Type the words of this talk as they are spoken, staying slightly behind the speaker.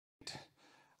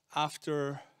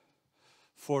after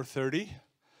 4:30,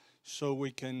 so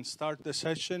we can start the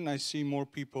session. I see more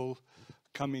people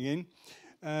coming in.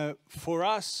 For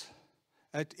us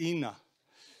at EENA,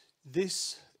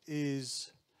 this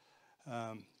is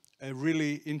a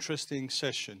really interesting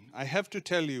session. I have to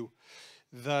tell you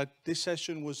that this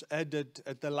session was added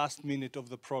at the last minute of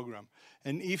the program.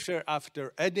 And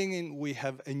after adding in, we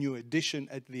have a new addition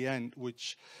at the end,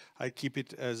 which I keep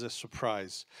it as a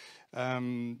surprise.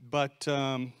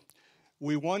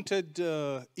 We wanted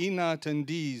EENA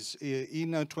attendees,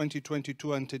 EENA 2022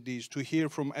 attendees, to hear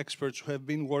from experts who have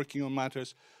been working on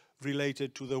matters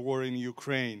related to the war in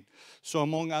Ukraine. So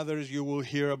among others, you will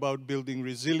hear about building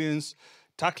resilience,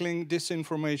 tackling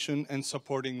disinformation, and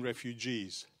supporting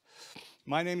refugees.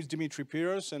 My name is Dmitri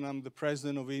Pyrros, and I'm the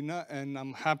president of EENA, and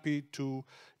I'm happy to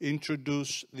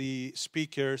introduce the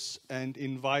speakers and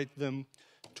invite them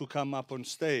to come up on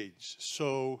stage.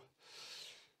 So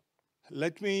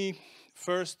let me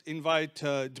first invite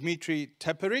Dmitri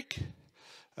Teperik,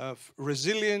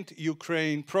 Resilient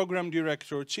Ukraine Program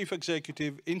Director, Chief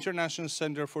Executive, International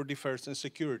Center for Defense and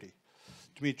Security.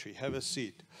 Dmitri, have a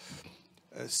seat.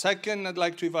 Second, I'd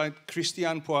like to invite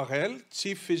Christian Poirel,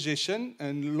 Chief Physician,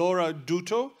 and Laura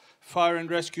Dutto, Fire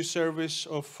and Rescue Service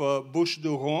of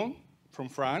Bouches-du-Rhône from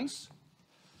France.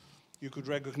 You could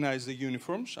recognize the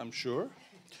uniforms, I'm sure.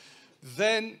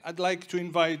 Then I'd like to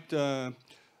invite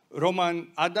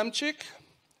Roman Adamczyk,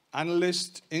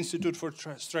 Analyst, Institute for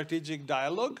Strategic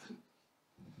Dialogue.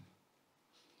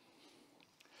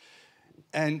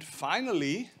 And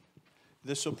finally,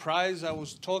 the surprise I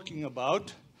was talking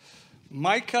about,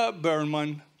 Micah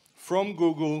Berman from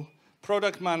Google,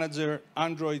 Product Manager,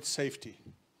 Android Safety.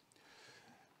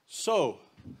 So,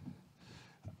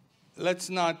 let's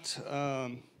not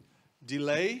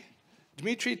delay.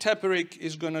 Dmitri Teperik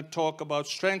is going to talk about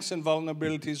strengths and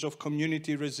vulnerabilities of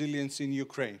community resilience in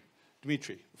Ukraine.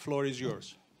 Dmitri, the floor is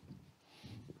yours.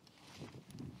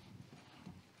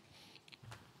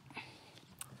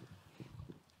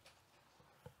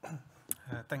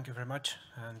 Thank you very much,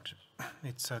 and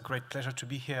it's a great pleasure to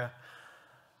be here.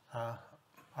 I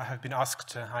have been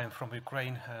asked, I am from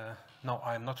Ukraine. No,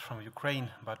 I am not from Ukraine,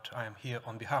 but I am here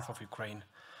on behalf of Ukraine,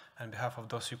 on behalf of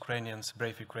those Ukrainians,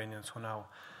 brave Ukrainians who are now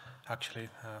actually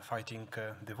fighting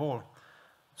the war.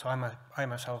 So I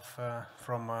myself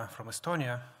from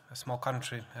Estonia, a small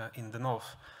country in the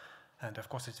north, and of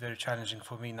course it's very challenging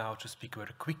for me now to speak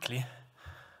very quickly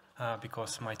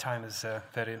because my time is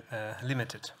very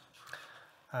limited.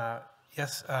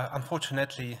 Yes,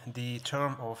 unfortunately, the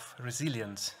term of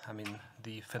resilience, I mean,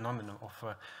 the phenomenon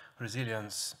of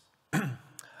resilience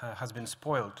has been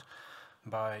spoiled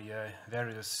by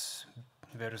various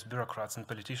bureaucrats and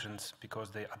politicians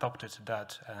because they adopted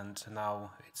that, and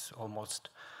now it's almost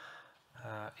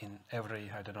in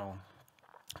every, I don't know,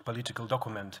 political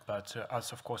document. But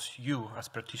as, of course, you as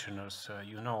practitioners,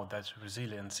 you know that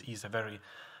resilience is a very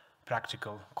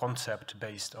practical concept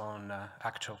based on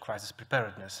actual crisis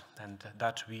preparedness, and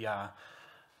that we are,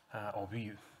 or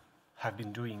we have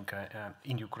been doing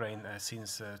in Ukraine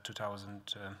since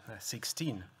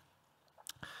 2016.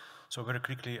 So very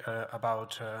quickly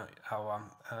about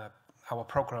our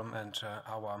program and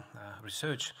our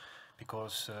research,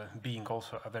 because being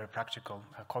also a very practical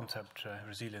concept,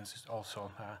 resilience is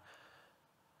also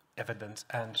evidence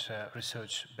and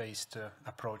research-based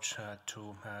approach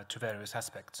to various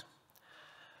aspects.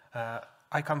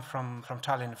 I come from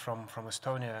Tallinn, from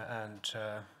Estonia, and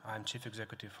I'm chief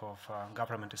executive of a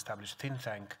government-established think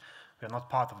tank. We are not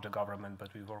part of the government,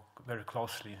 but we work very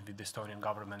closely with the Estonian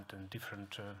government and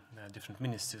different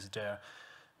ministries there,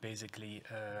 basically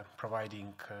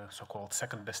providing so-called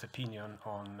second-best opinion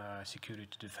on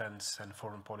security, defense, and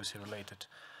foreign policy-related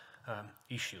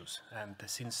issues. And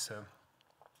since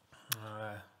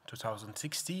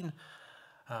 2016,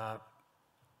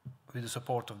 with the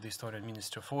support of the Estonian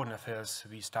Ministry of Foreign Affairs,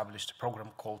 we established a program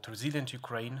called Resilient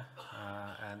Ukraine,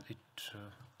 and it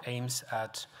aims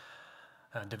at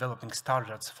developing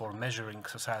standards for measuring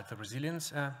societal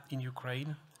resilience in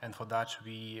Ukraine. And for that,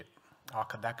 we are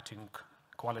conducting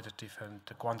qualitative and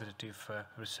quantitative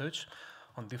research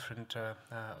on different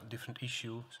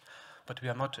issues. But we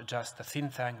are not just a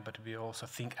think tank, but we also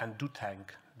think and do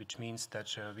tank, which means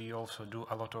that we also do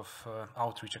a lot of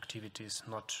outreach activities,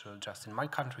 not just in my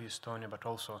country, Estonia, but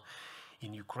also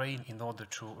in Ukraine, in order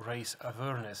to raise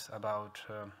awareness about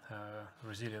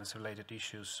resilience-related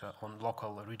issues on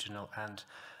local, regional, and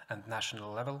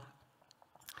national level.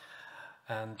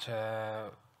 And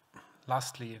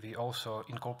lastly, we also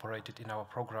incorporated in our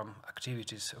program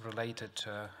activities related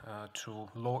to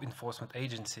law enforcement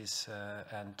agencies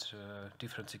and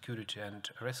different security and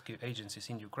rescue agencies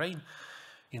in Ukraine,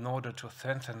 in order to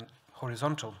strengthen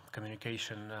horizontal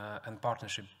communication and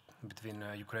partnership between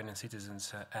Ukrainian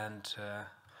citizens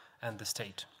and the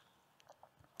state.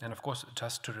 And of course,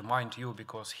 just to remind you,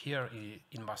 because here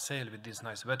in Marseille with this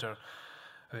nice weather,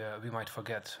 we might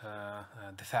forget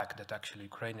the fact that actually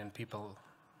Ukrainian people,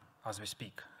 as we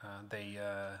speak, they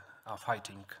are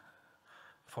fighting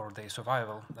for their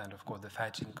survival, and of course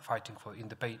they're fighting for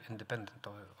independence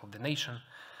of the nation,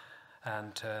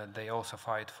 and they also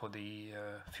fight for the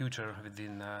future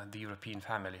within the European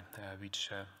family, which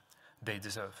they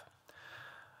deserve.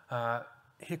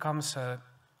 Here comes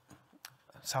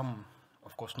some,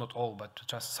 of course not all, but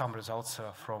just some results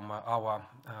from our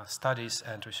studies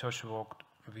and research work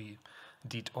we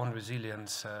did on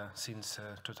resilience since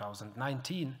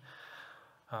 2019.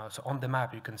 So on the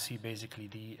map you can see basically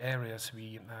the areas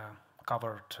we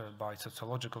covered by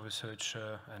sociological research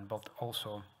and but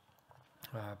also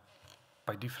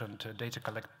by different data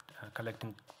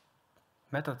collecting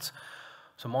methods.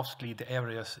 So mostly the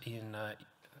areas in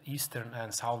eastern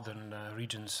and southern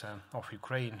regions of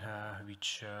Ukraine,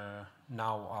 which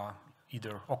now are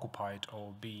either occupied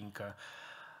or being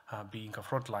a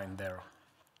front line there.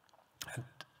 And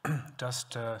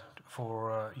just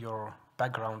for your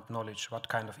background knowledge, what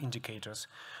kind of indicators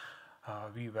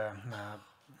we were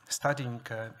studying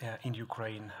in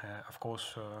Ukraine, of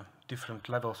course, different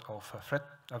levels of threat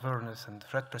awareness and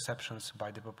threat perceptions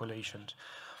by the population,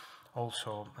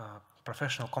 also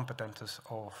professional competences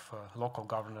of local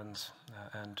governance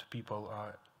and people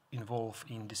involved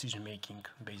in decision making,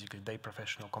 basically their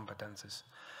professional competences.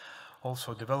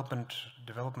 Also development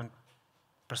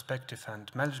perspective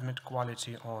and management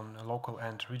quality on a local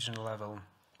and regional level,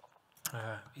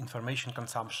 information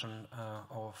consumption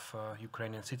of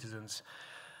Ukrainian citizens,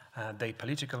 their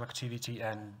political activity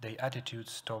and their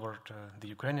attitudes toward the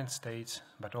Ukrainian state,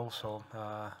 but also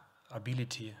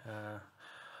ability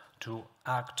to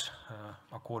act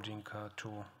according to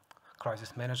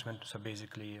crisis management. So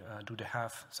basically, do they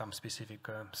have some specific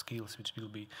skills which will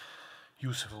be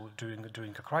useful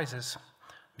during a crisis?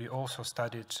 We also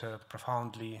studied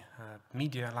profoundly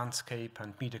media landscape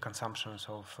and media consumptions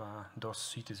of those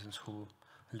citizens who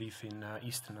live in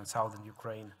eastern and southern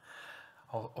Ukraine.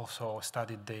 Also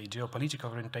studied the geopolitical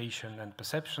orientation and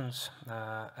perceptions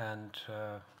and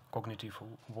cognitive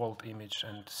world image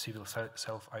and civil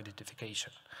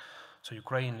self-identification. So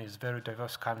Ukraine is a very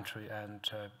diverse country, and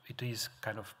it is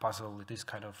kind of puzzle, it is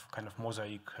kind of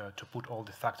mosaic to put all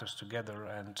the factors together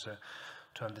and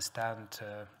to understand,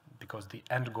 because the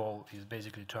end goal is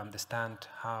basically to understand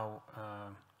how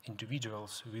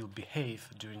individuals will behave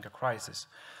during a crisis,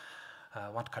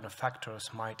 what kind of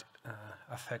factors might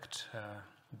affect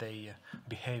their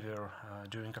behavior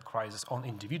during a crisis on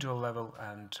individual level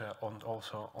and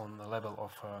also on the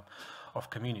level of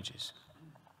communities.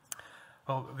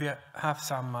 Well, we have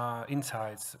some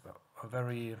insights. A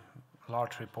very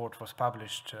large report was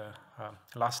published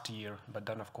last year, but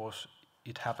then of course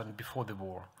it happened before the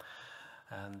war.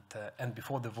 And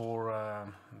before the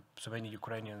war, so many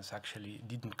Ukrainians actually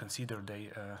didn't consider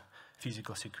their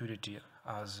physical security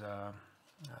as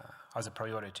a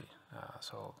priority.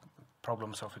 So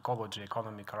problems of ecology,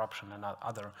 economy, corruption, and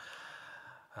other,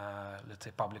 let's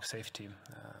say, public safety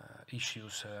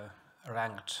issues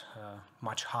ranked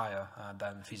much higher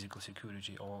than physical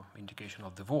security or indication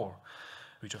of the war,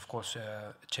 which of course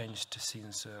changed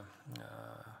since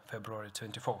February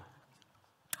 24.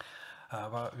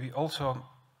 Well, we also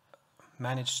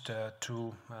managed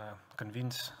to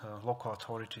convince local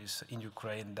authorities in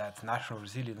Ukraine that national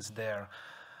resilience there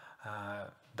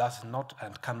does not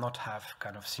and cannot have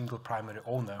kind of single primary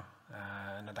owner,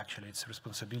 and that actually it's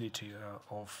responsibility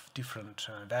of different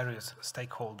various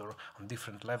stakeholders on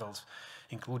different levels,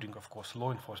 including of course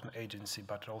law enforcement agency,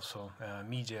 but also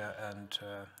media and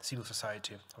civil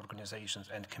society organizations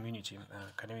and community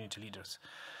leaders.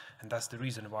 And that's the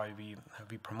reason why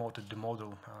we promoted the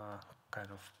model, kind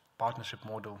of partnership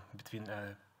model between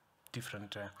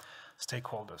different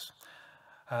stakeholders.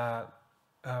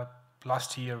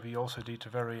 Last year we also did a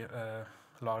very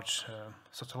large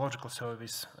sociological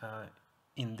service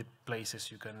in the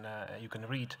places you can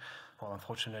read. Well,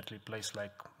 unfortunately, a place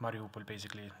like Mariupol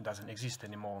basically doesn't exist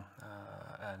anymore,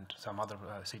 and some other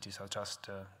cities are just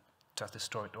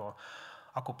destroyed or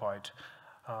occupied.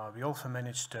 We also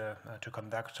managed to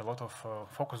conduct a lot of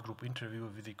focus group interview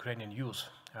with Ukrainian youth,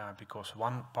 because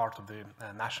one part of the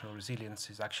national resilience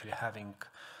is actually having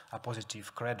a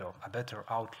positive credo, a better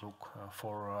outlook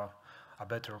for a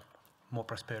better, more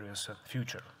prosperous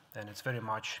future. And it's very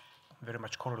much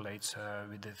correlates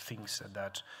with the things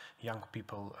that young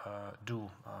people do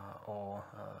or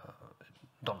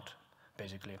don't.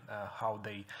 basically how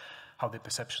the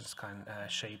perceptions can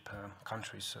shape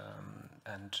countries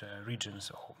and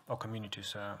regions or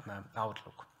communities'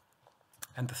 outlook.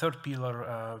 And the third pillar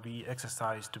we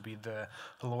exercise to be the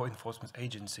law enforcement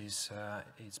agencies.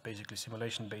 It's basically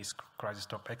simulation-based crisis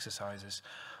stop exercises,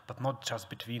 but not just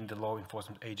between the law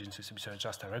enforcement agencies, which are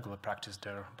just a regular practice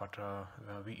there, but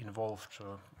we involved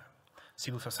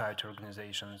civil society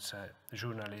organizations,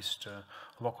 journalists,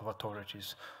 local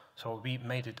authorities. So we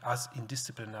made it as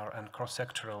interdisciplinary and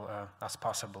cross-sectoral as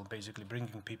possible, basically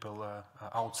bringing people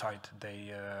outside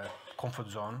their comfort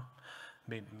zone,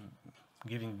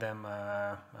 giving them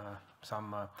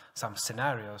some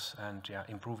scenarios and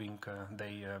improving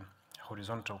their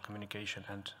horizontal communication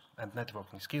and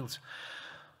networking skills.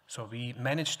 So we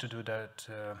managed to do that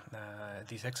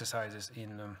these exercises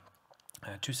in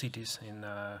 2 cities in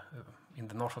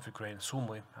the north of Ukraine,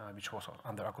 Sumy, which was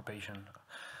under occupation,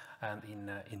 and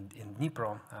in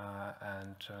Dnipro,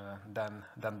 and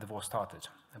then the war started.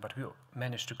 But we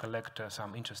managed to collect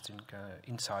some interesting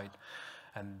insight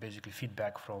and basically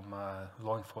feedback from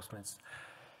law enforcement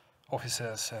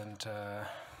officers and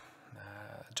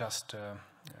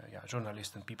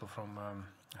journalists and people from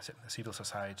civil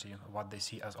society, what they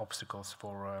see as obstacles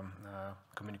for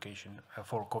communication,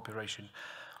 for cooperation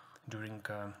during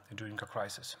a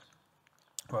crisis.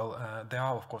 Well, there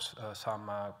are of course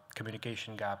some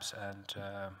communication gaps, and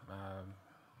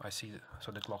I see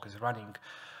so the clock is running.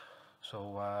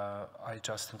 So I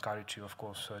just encourage you, of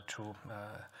course,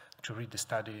 to read the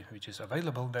study which is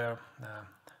available there.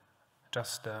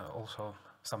 Also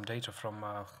some data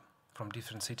from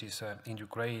different cities in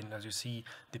Ukraine. As you see,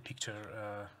 the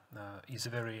picture is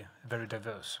very, very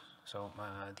diverse. So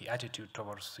the attitude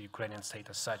towards the Ukrainian state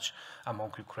as such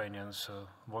among Ukrainians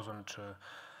wasn't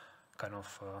kind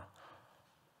of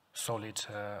solid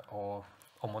or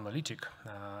monolithic.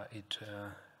 It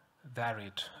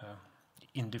varied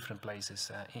in different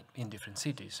places, in different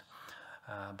cities.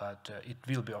 But it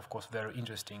will be, of course, very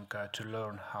interesting to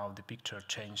learn how the picture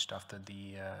changed after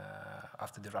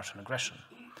the Russian aggression.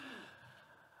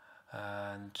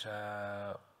 And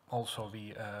also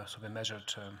we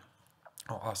measured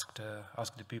or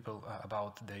asked the people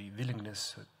about their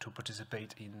willingness to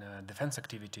participate in defense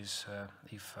activities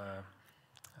if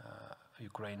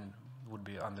Ukraine would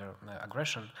be under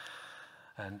aggression.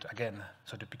 And again,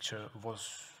 so the picture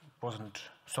wasn't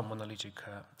so monolithic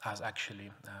as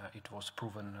actually it was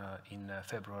proven in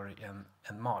February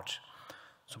and March.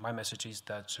 So my message is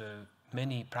that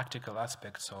many practical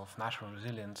aspects of national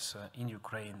resilience in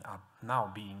Ukraine are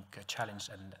now being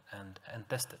challenged and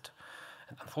tested.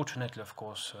 And unfortunately, of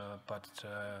course, but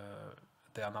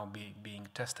they are now being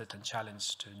tested and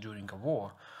challenged during a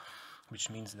war, which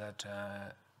means that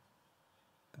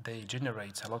they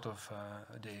generate a lot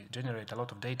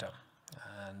of data.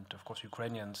 And of course,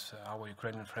 Ukrainians, our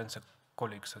Ukrainian friends and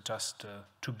colleagues are just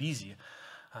too busy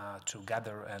to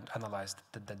gather and analyze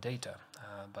the data.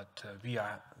 But we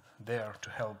are there to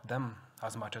help them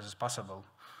as much as possible,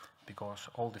 because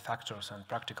all the factors and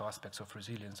practical aspects of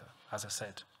resilience, as I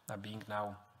said, are being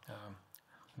now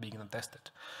being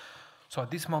tested. So at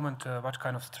this moment, what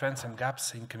kind of strengths and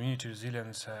gaps in community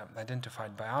resilience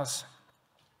identified by us?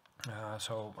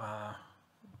 So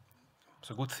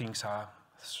good things are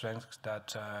strengths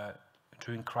that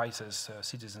during crisis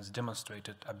citizens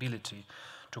demonstrated ability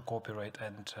to cooperate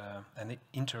and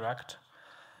interact,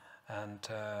 and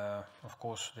of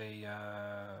course they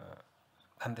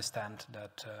understand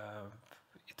that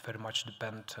it very much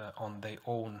depends on their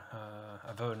own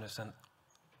awareness and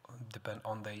depend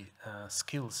on their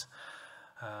skills.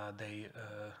 They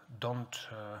don't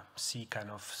see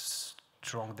kind of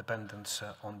strong dependence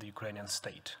on the Ukrainian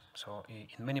state. So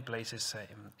in many places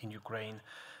in Ukraine,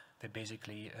 they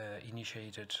basically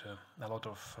initiated a lot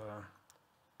of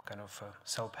kind of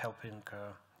self-helping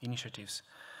initiatives,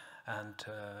 and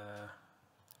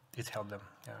it helped them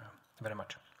very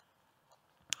much.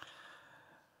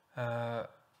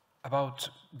 About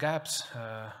gaps,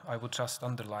 I would just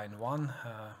underline one.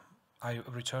 I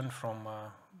returned from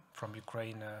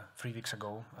Ukraine 3 weeks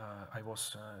ago. I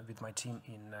was with my team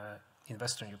in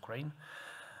Western Ukraine.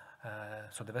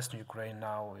 So the Western Ukraine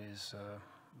now is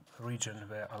a region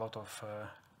where a lot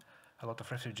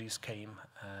of refugees came,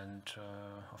 and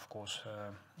of course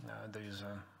there is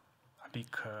a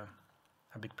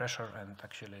big pressure, and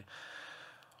actually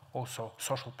also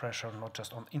social pressure, not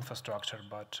just on infrastructure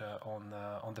but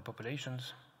on the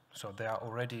populations. So there are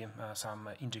already some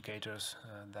indicators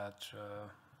that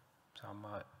some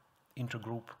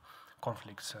intergroup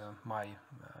conflicts might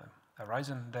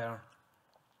arise there.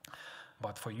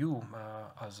 But for you,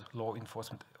 as law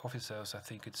enforcement officers, I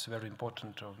think it's very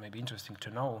important or maybe interesting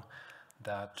to know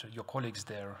that your colleagues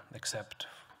there except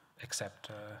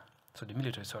so the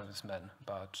military servicemen,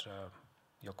 but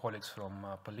your colleagues from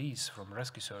police, from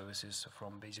rescue services,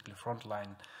 from basically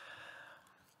frontline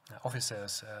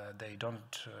officers, they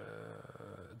don't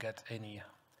get any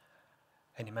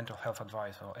mental health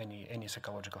advice or any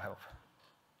psychological help.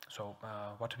 So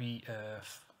what we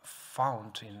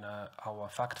found in our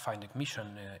fact-finding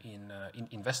mission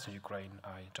in Western Ukraine,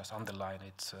 I just underline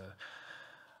it's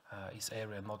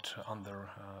area not under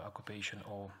occupation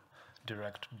or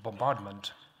direct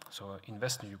bombardment. So in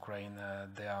Western Ukraine,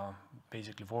 they are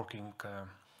basically working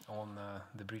on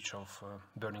the breach of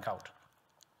burning out,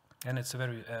 and it's a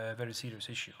very serious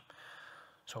issue.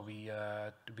 So we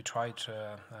tried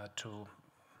to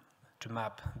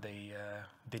map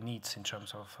the needs in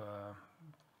terms of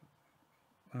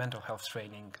mental health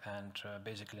training, and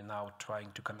basically now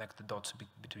trying to connect the dots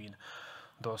between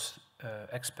those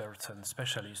experts and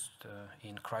specialists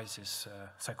in crisis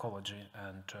psychology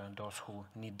and those who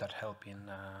need that help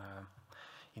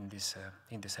in these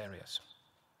areas.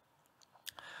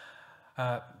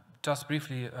 Just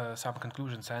briefly, some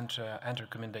conclusions and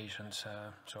recommendations.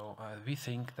 So we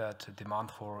think that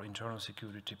demand for internal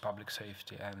security, public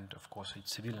safety, and of course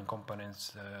its civilian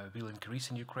components will increase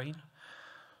in Ukraine.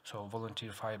 So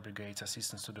volunteer fire brigades,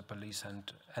 assistance to the police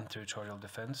and territorial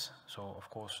defense. So of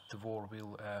course the war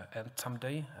will end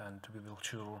someday, and we will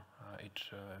sure it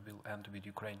will end with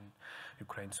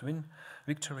Ukraine's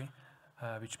victory,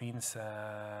 which means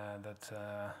that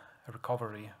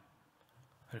recovery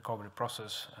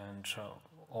process and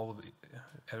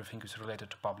everything is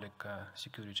related to public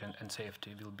security and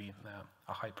safety will be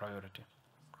a high priority.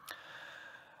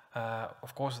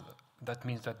 Of course, that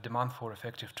means that demand for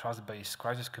effective trust-based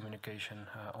crisis communication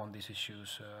on these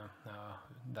issues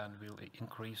then will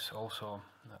increase also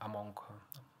among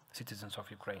citizens of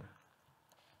Ukraine.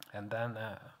 And then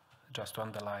just to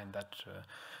underline that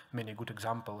many good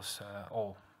examples,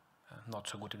 or not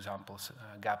so good examples,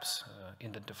 gaps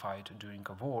identified during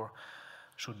a war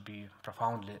should be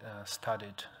profoundly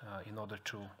studied in order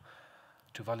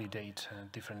to validate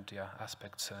different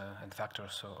aspects and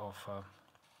factors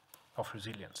of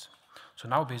resilience. So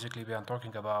now basically we are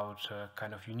talking about a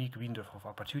kind of unique window of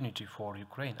opportunity for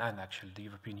Ukraine and actually the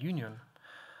European Union.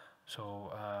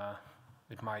 So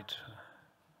it might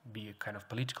be a kind of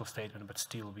political statement, but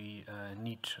still we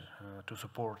need to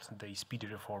support the speedy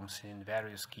reforms in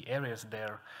various key areas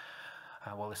there,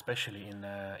 well, especially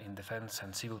in defense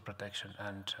and civil protection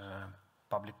and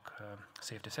public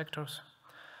safety sectors.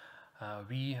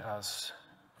 We as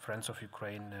friends of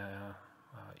Ukraine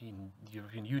in the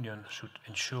European Union should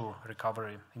ensure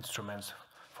recovery instruments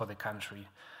for the country,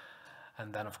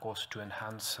 and then of course to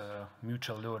enhance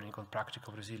mutual learning on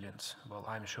practical resilience. Well,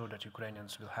 I'm sure that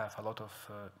Ukrainians will have a lot of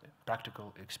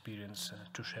practical experience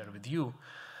to share with you,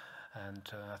 and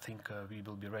I think we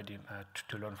will be ready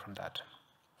to learn from that,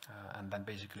 and then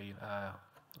basically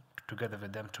together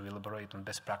with them to elaborate on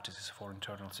best practices for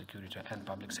internal security and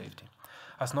public safety.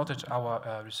 As noted,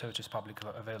 our research is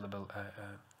publicly available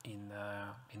in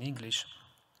English.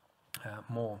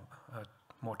 More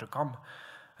to come,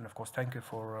 and of course thank you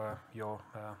for your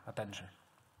attention.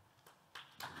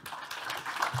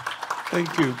 Thank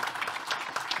you.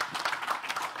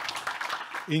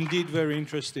 Indeed, very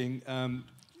interesting.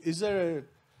 Is there a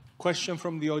question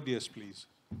from the audience, please?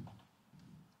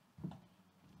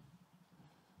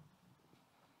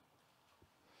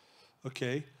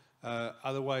 Okay.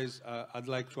 Otherwise, I'd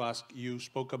like to ask, you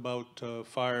spoke about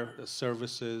fire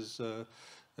services,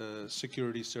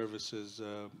 security services.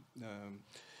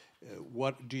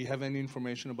 What do you have any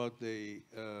information about the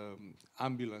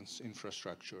ambulance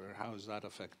infrastructure? How is that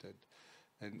affected?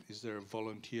 And is there a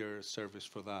volunteer service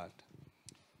for that?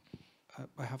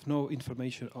 I have no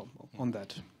information on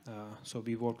that. So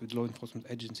we work with law enforcement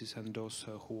agencies and those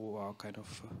who are kind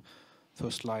of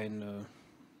first line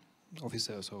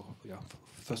officers, or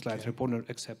first line responder,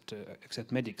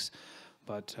 except medics.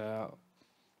 But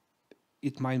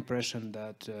it's my impression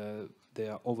that they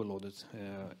are overloaded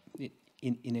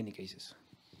in any cases.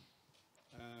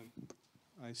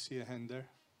 I see a hand there.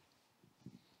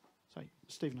 Sorry,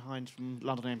 Stephen Hines from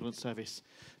London Ambulance Service.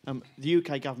 The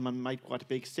UK government made quite a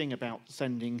big thing about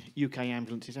sending UK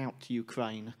ambulances out to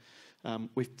Ukraine,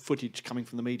 with footage coming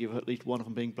from the media of at least one of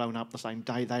them being blown up the same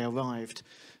day they arrived.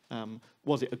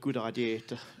 Was it a good idea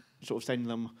to sort of send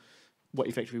them what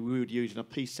effectively we would use in a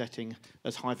peace setting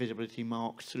as high visibility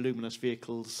marked luminous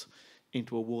vehicles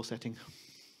into a war setting?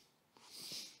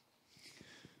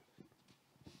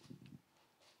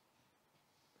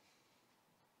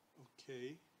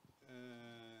 Okay.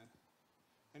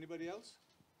 Anybody else?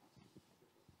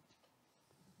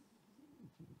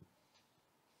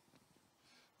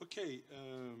 Okay,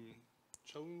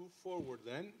 shall we move forward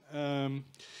then?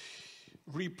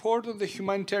 Report of the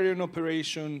humanitarian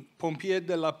operation Pompiers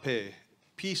de la Paix,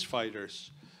 Peace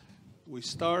Fighters. We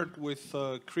start with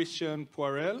Christian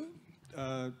Poirel,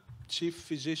 Chief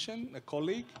Physician, a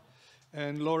colleague,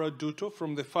 and Laura Dutto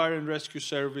from the Fire and Rescue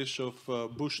Service of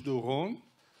Bouches-du-Rhône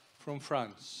from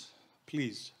France.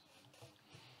 Please.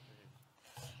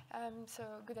 So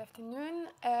good afternoon.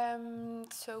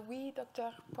 So we,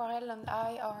 Dr. Poirel and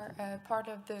I, are part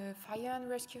of the Fire and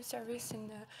Rescue Service in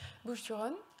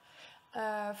Bouches-du-Rhône.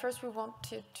 First, we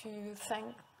wanted to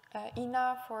thank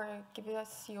EENA for giving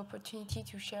us the opportunity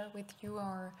to share with you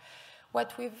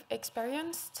what we've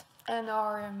experienced and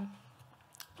our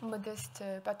modest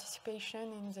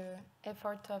participation in the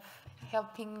effort of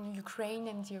helping Ukraine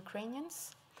and the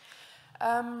Ukrainians.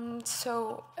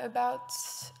 So about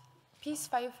Peace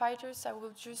Firefighters, I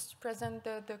will just present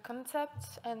the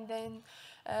concept and then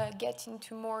get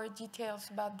into more details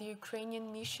about the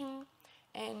Ukrainian mission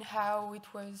and how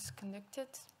it was conducted.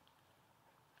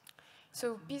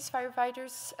 So Peace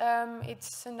Firefighters,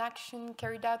 it's an action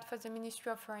carried out for the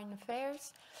Ministry of Foreign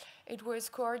Affairs. It was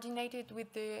coordinated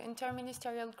with the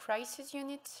Interministerial Crisis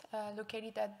Unit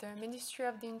located at the Ministry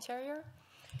of the Interior.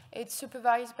 It's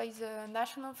supervised by the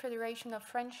National Federation of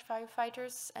French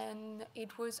Firefighters, and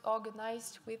it was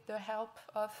organized with the help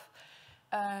of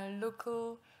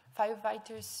local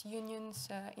firefighters unions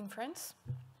in France.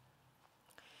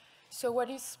 So what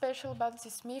is special about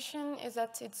this mission is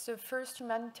that it's the first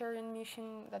humanitarian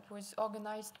mission that was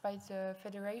organized by the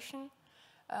Federation.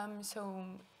 So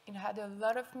it had a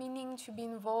lot of meaning to be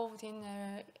involved in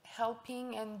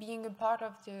helping and being a part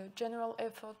of the general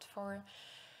effort for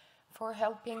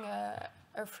helping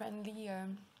a friendly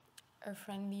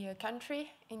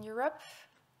country in Europe.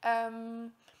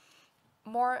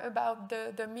 More about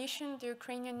the mission, the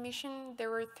Ukrainian mission, there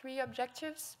were 3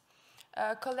 objectives.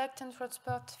 Collect and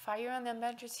transport fire and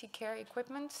emergency care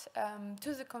equipment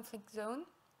to the conflict zone.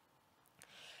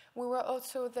 We were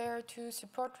also there to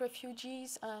support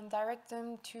refugees and direct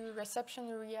them to reception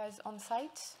areas on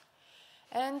site,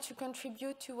 and to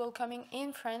contribute to welcoming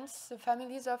in France the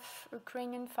families of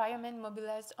Ukrainian firemen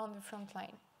mobilized on the front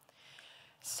line.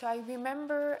 So I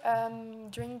remember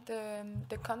during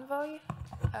the convoy,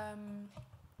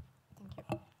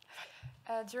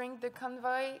 during the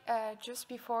convoy, just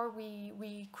before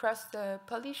we crossed the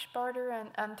Polish border and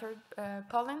entered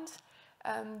Poland,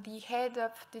 the head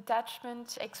of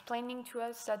detachment explaining to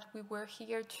us that we were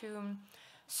here to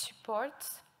support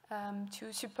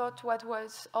what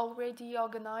was already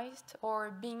organized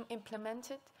or being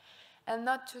implemented, and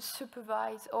not to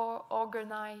supervise or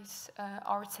organize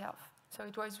ourselves. So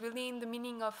it was really in the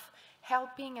meaning of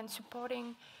helping and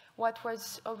supporting what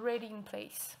was already in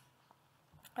place,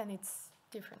 and it's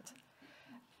different.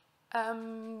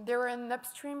 There were an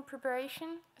upstream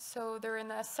preparation, so there were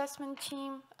an assessment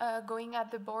team going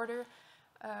at the border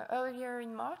earlier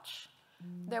in March.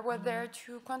 They were there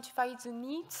to quantify the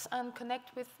needs and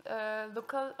connect with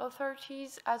local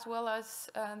authorities as well as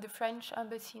the French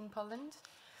embassy in Poland.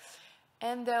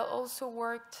 And they also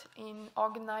worked in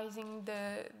organizing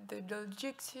the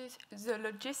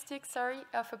logistics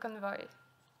of a convoy.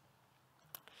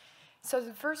 So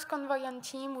the first convoy and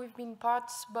team we've been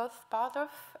both part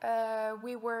of,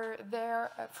 we were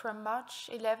there from March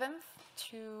 11th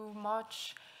to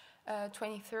March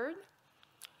 23rd.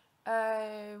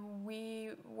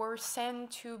 We were sent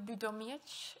to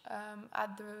Demetrios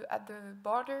at the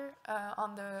border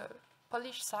on the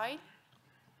Polish side,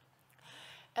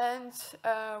 and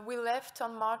we left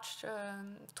on March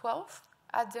 12th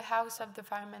at the House of the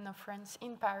Firemen of France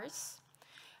in Paris.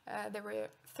 There were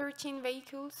 13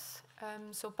 vehicles,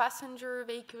 so passenger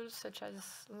vehicles such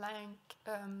as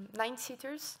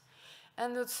 9-seaters,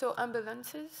 and also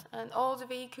ambulances, and all the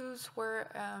vehicles were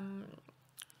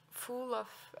full of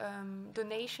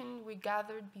donation we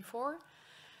gathered before.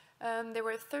 There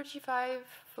were 35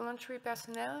 voluntary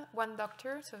personnel, 1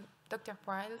 doctor, so Dr.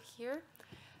 Poirel here,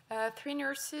 3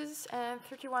 nurses, and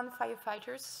 31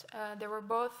 firefighters. They were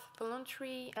both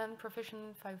voluntary and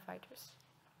professional firefighters.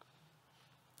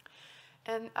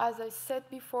 And as I said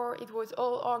before, it was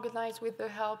all organized with the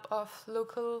help of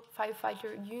local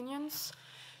firefighter unions.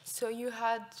 So you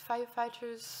had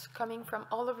firefighters coming from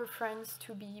all over France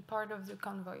to be part of the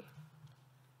convoy.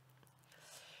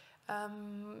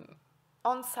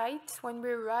 On site, when we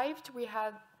arrived, we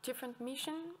had different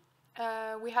missions.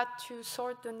 We had to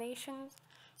sort donations.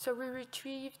 So we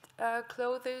retrieved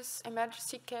clothes,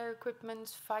 emergency care equipment,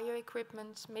 fire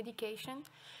equipment, medication.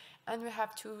 And we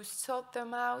have to sort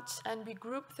them out and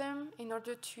regroup them in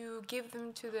order to give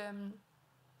them to the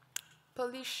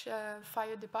Polish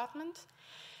fire department.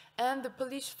 and the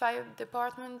Polish fire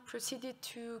department proceeded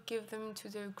to give them to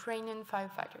the Ukrainian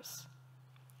firefighters.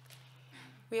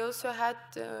 We also had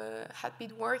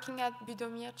been working at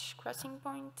Bouches-du-Rhône crossing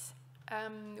point.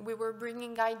 We were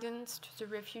bringing guidance to the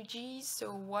refugees, so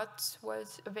what was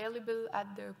available at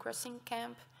the crossing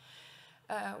camp,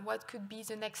 what could be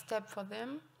the next step for them.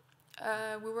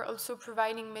 We were also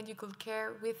providing medical care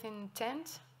within tent,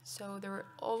 so there were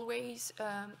always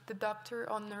the doctor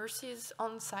or nurses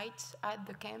on site at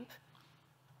the camp.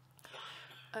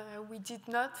 We did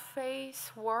not face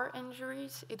war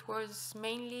injuries. It was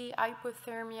mainly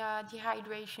hypothermia,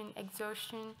 dehydration,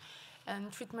 exhaustion, and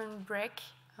treatment break.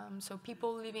 So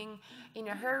people living in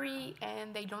a hurry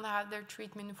and they don't have their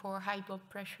treatment for high blood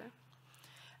pressure.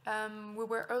 We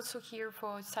were also here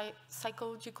for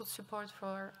psychological support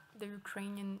for the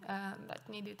Ukrainian that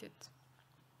needed it.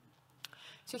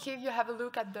 So here you have a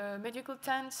look at the medical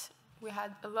tent. We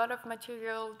had a lot of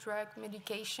material, drug,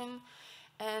 medication.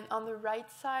 And on the right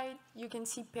side, you can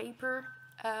see paper.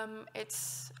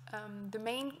 It's the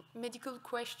main medical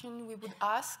question we would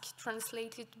ask,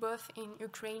 translated both in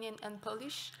Ukrainian and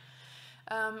Polish,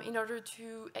 in order to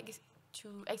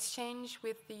exchange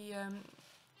with the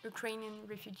Ukrainian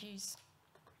refugees.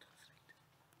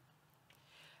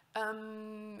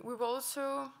 We were also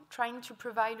trying to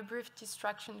provide a brief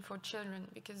distraction for children,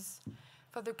 because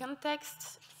for the context,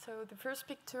 so the first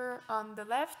picture on the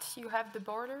left, you have the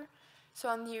border. So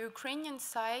on the Ukrainian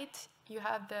side, you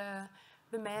have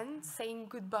the men saying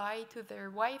goodbye to their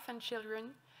wife and children.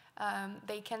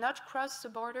 They cannot cross the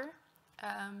border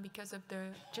because of the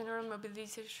general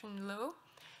mobilization law.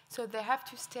 So they have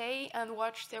to stay and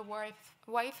watch their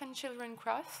wife and children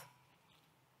cross.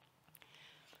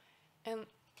 And,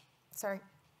 sorry.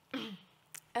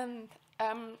 And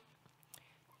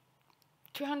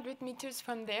 200 meters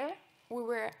from there, we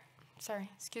were, sorry,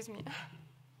 excuse me.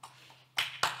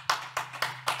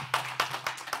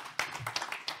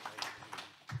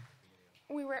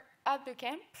 We were at the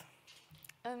camp,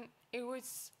 and it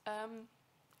was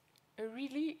a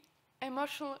really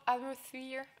emotional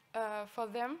atmosphere for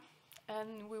them,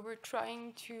 and we were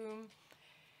trying to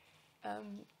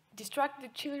distract the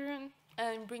children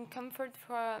and bring comfort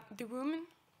for the women,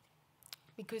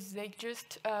 because they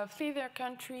just flee their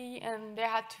country and they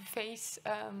had to face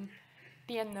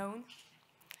the unknown.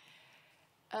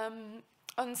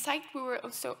 On site, we were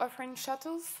also offering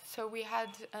shuttles, so we had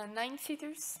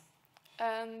 9-seaters.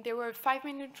 They were a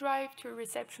 5-minute drive to a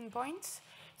reception point.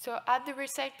 So at the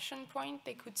reception point,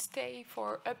 they could stay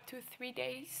for up to 3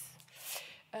 days.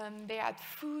 They had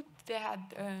food, they had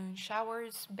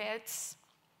showers, beds.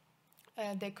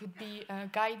 They could be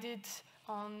guided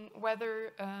on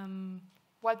whether,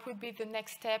 what would be the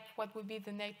next step, what would be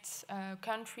the next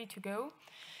country to go.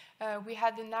 We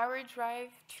had an hour drive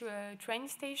to a train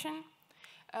station.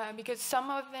 Because some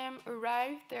of them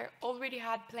arrived, they already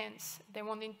had plans. They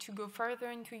wanted to go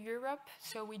further into Europe,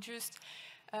 so we just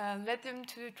led them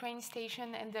to the train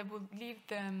station and they would leave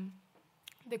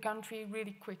the country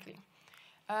really quickly.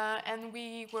 And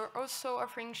we were also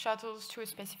offering shuttles to a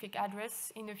specific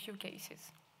address in a few cases.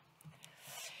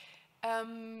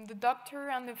 The doctor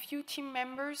and a few team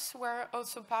members were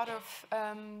also part of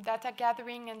data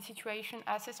gathering and situation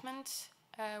assessment.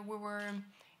 We were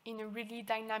in a really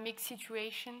dynamic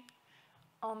situation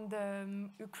on the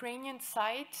Ukrainian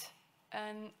side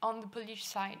and on the Polish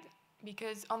side.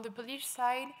 Because on the Polish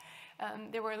side,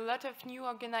 there were a lot of new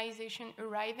organizations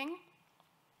arriving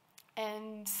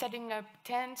and setting up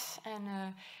tents and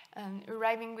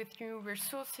arriving with new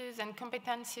resources and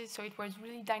competencies, so it was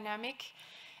really dynamic.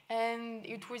 And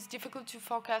it was difficult to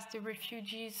forecast the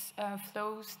refugees'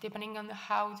 flows depending on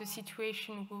how the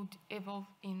situation would evolve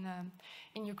in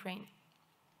Ukraine.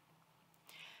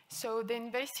 So they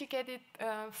investigated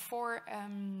 4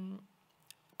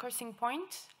 crossing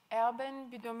points: Erben,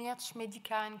 Bouches-du-Rhône,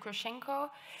 Medica, and Kroshenko.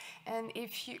 And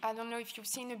if you, I don't know if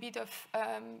you've seen a bit of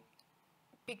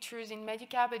pictures in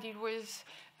Medica, but it was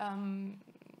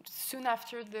soon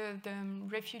after the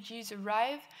refugees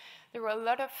arrived. There were a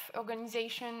lot of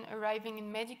organizations arriving in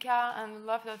Medica and a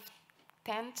lot of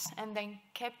tents, and they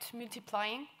kept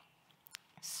multiplying.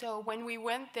 So when we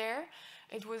went there,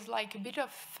 it was like a bit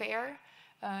of fair.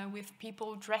 With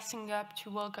people dressing up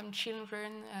to welcome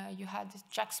children. You had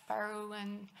Jack Sparrow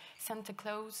and Santa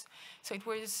Claus. So it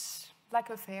was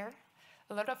like a fair.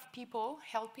 A lot of people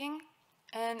helping.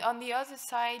 And on the other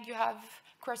side, you have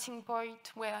crossing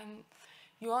point when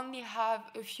you only have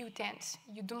a few tents.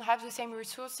 You don't have the same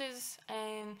resources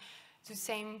and the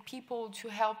same people to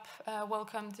help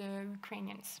welcome the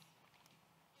Ukrainians.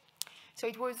 So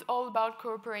it was all about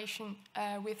cooperation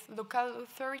with local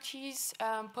authorities,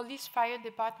 police, fire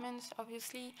departments,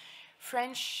 obviously,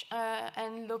 French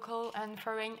and local and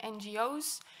foreign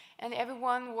NGOs, and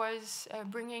everyone was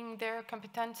bringing their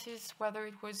competencies, whether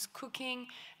it was cooking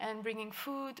and bringing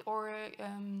food or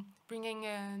bringing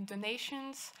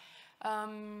donations,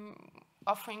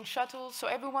 offering shuttles. So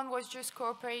everyone was just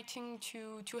cooperating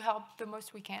to help the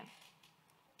most we can.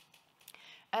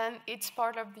 And it's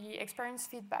part of the experience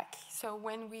feedback. So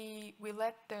when we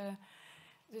led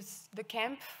the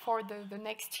camp for the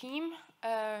next team,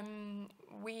 the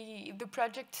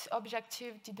project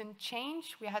objective didn't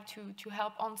change. We had to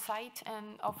help on site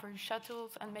and offer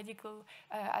shuttles and medical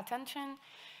attention.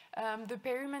 The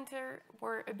perimeter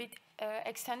were a bit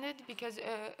extended because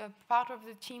a part of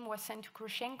the team was sent to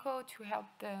Krushenko to help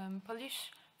the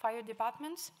Polish fire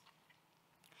departments.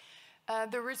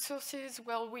 The resources,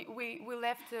 well, we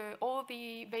left all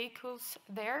the vehicles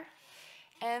there,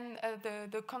 and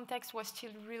the context was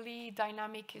still really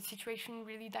dynamic, a situation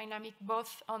really dynamic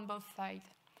on both sides.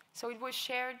 So it was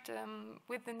shared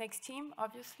with the next team,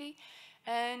 obviously,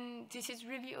 and this is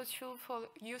really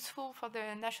useful for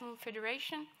the National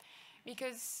Federation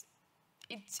because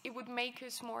it would make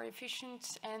us more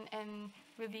efficient and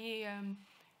really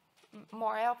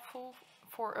more helpful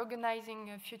for organizing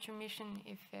a future mission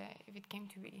if it came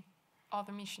to be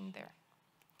other mission there.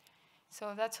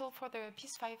 So that's all for the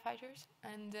Peace Firefighters,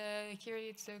 and here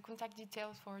it's the contact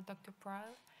details for Dr.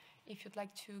 Poirel if you'd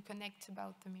like to connect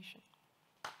about the mission.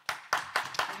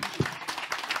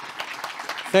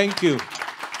 Thank you.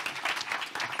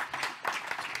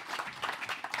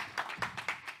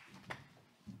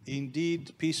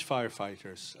 Indeed, Peace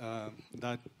Firefighters,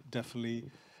 that definitely.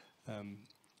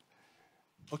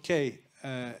 Okay,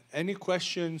 any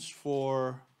questions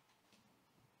for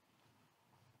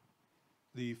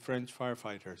the French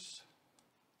firefighters?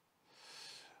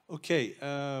 Okay,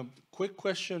 quick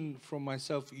question from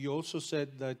myself. You also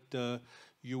said that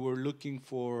you were looking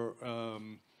for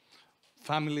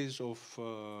families of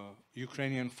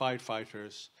Ukrainian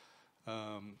firefighters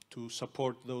to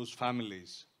support those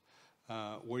families.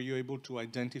 Were you able to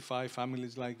identify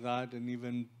families like that and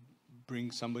even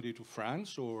bring somebody to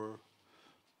France, or?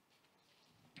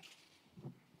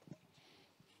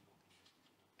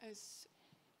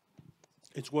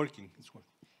 It's working. It's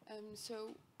working.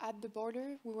 So at the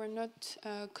border, we were not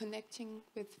connecting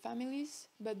with families,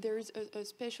 but there is a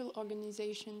special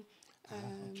organization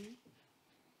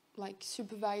like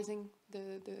supervising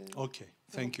the okay,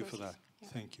 thank you for that. Yeah.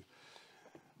 Thank you.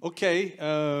 Okay,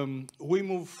 we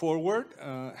move forward,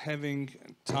 having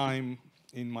time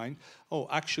in mind. Oh,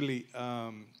 actually,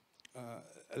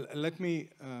 let me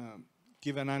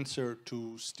give an answer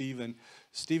to Stephen.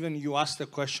 Stephen, you asked a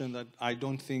question that I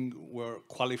don't think we're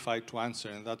qualified to answer,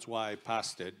 and that's why I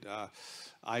passed it.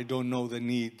 I don't know the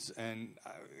needs, and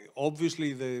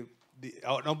obviously an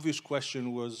obvious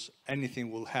question was anything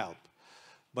will help.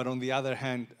 But on the other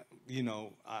hand, you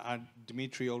know,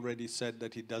 Dmitri already said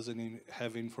that he doesn't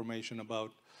have information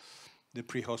about the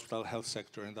pre-hospital health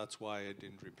sector, and that's why I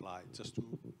didn't reply, just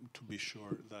to be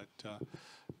sure that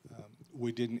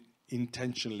we didn't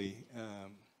intentionally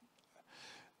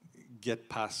get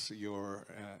past your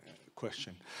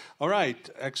question. All right,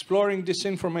 exploring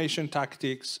disinformation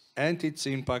tactics and its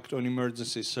impact on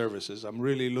emergency services. I'm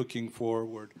really looking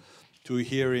forward to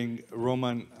hearing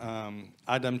Roman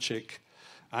Adamczyk,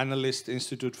 Analyst,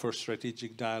 Institute for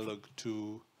Strategic Dialogue,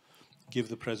 to give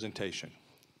the presentation.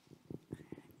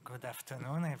 Good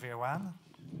afternoon, everyone.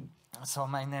 So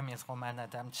my name is Roman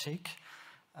Adamczyk.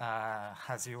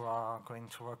 As you are going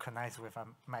to recognize with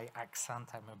my accent,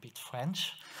 I'm a bit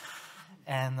French.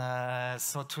 And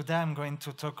so today I'm going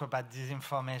to talk about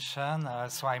disinformation.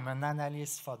 So I'm an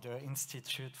analyst for the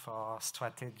Institute for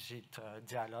Strategic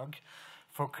Dialogue,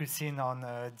 focusing on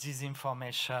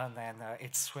disinformation and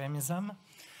extremism.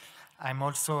 I'm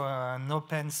also an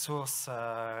open source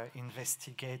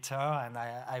investigator, and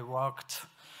I worked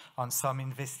on some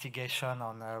investigation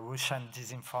on Russian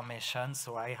disinformation.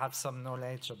 So I have some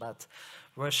knowledge about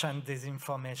Russian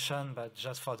disinformation, but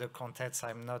just for the context,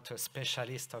 I'm not a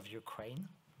specialist of Ukraine.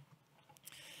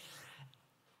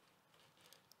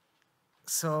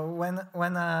 So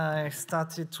when I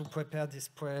started to prepare this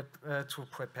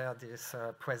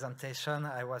presentation,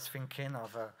 I was thinking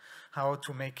of how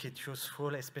to make it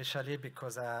useful, especially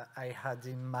because I had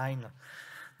in mind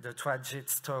the tragic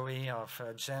story of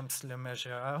James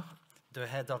Lemessurier, the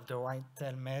head of the White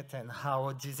Helmet, and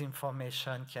how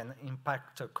disinformation can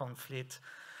impact a conflict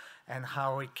and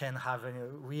how it can have a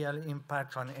real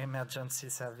impact on emergency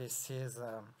services,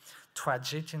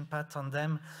 tragic impact on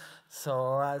them.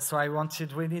 So, so I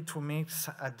wanted really to mix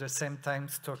at the same time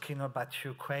talking about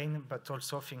Ukraine, but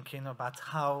also thinking about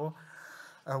how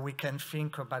we can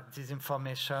think about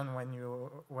disinformation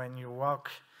when you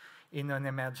work in an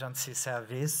emergency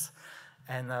service,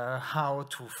 and how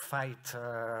to fight,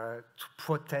 to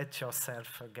protect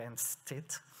yourself against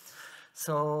it.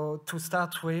 So to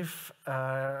start with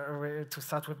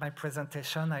my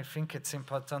presentation, I think it's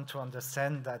important to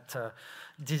understand that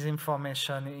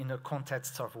disinformation in a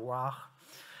context of war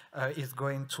is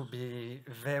going to be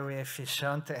very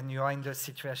efficient, and you are in the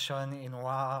situation in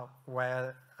war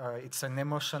where it's an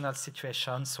emotional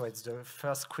situation, so it's the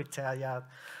first criteria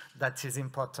that is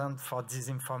important for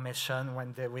disinformation.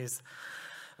 When there is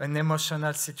an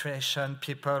emotional situation,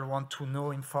 people want to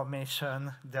know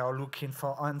information, they are looking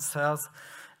for answers,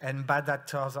 and bad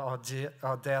actors are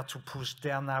there to push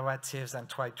their narratives and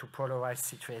try to polarize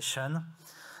situation.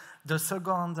 The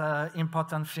second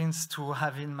important things to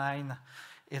have in mind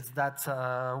is that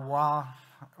war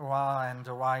and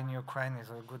the war in Ukraine is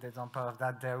a good example of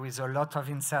that. There is a lot of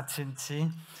uncertainty,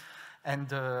 and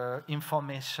the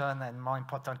information, and more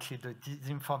importantly, the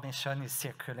disinformation is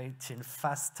circulating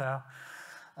faster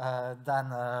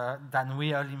than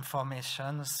real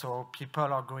information. So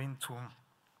people are going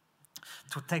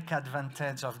to take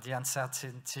advantage of the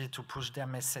uncertainty to push their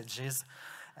messages.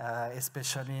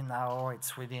 Especially now,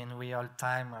 it's really in real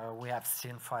time. We have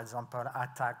seen, for example,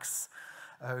 attacks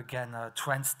again, a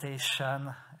train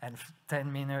station, and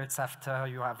 10 minutes after,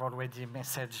 you have already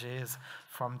messages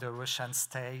from the Russian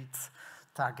state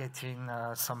targeting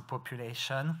some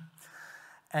population.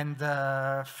 And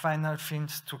the final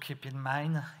things to keep in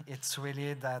mind, it's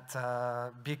really that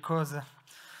because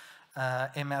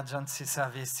emergency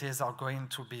services are going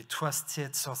to be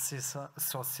trusted sources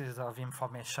of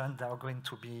information, they are going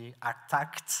to be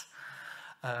attacked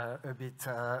a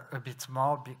bit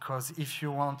more, because if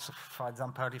you want, for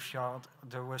example, if you're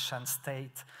the Russian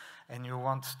state and you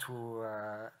want to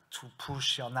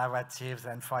push your narratives,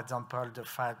 and for example, the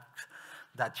fact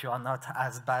that you are not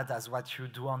as bad as what you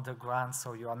do on the ground,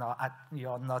 so you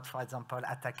are not, for example,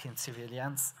 attacking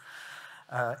civilians,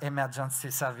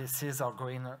 emergency services are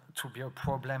going to be a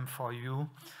problem for you,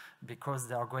 because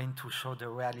they are going to show the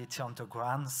reality on the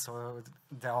ground, so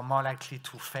they are more likely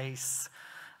to face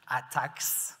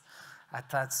attacks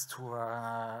to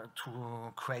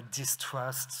create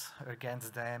distrust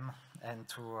against them, and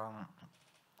to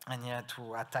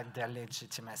attack their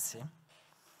legitimacy.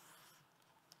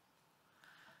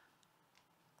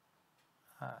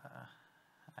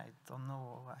 I don't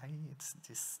know why it's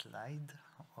this slide.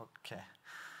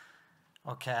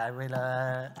 Okay, I will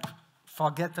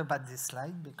forget about this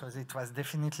slide, because it was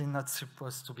definitely not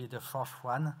supposed to be the fourth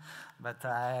one, but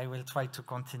I will try to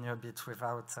continue a bit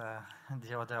without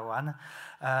the other one.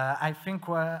 I think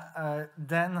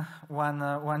then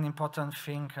one important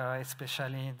thing,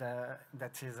 especially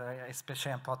that is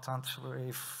especially important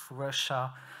with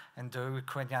Russia and the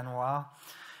Ukrainian war,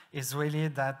 is really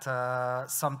that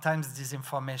sometimes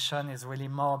disinformation is really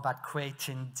more about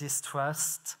creating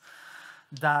distrust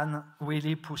than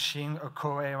really pushing a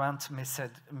coherent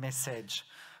message.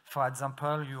 For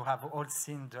example, you have all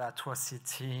seen the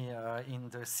atrocity in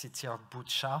the city of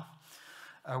Bucha.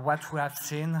 What we have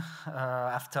seen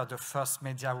after the first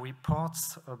media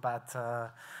reports about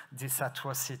these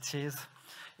atrocities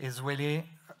is really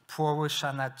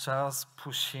pro-Russian actors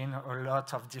pushing a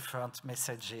lot of different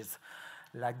messages.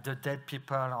 Like the dead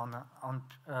people in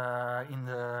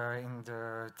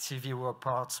the TV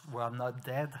reports were not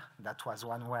dead. That was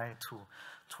one way to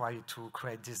try to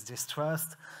create this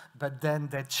distrust. But then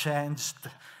they changed,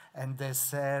 and they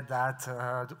said that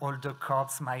all the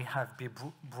corpses might have been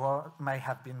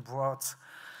brought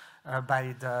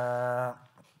by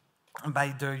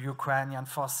the Ukrainian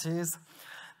forces.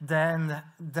 Then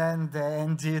they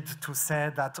ended to say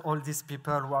that all these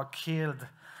people were killed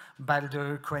by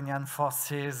the Ukrainian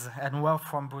forces and were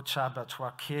from Bucha, but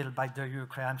were killed by the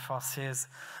Ukrainian forces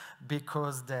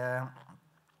because they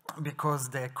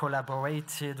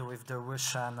collaborated with the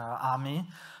Russian army.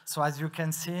 So as you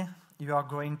can see, you are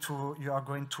going to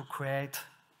create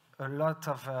a lot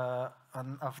of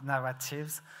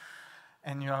narratives,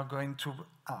 and you are going to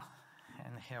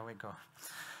and here we go.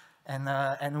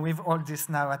 And with all this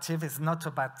narrative, it's not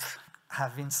about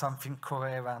having something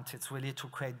coherent. It's really to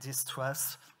create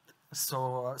distrust.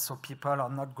 So people are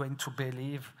not going to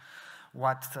believe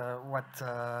what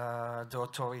the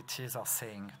authorities are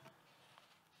saying.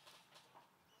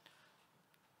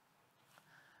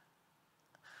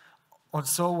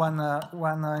 Also,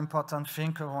 one important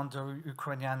thing around the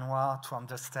Ukrainian war to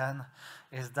understand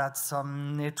is that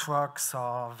some networks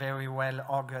are very well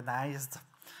organized,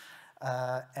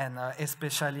 and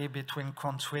especially between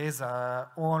countries,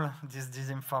 all this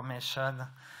disinformation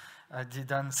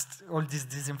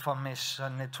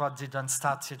network didn't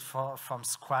start it from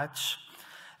scratch.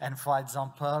 And for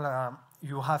example,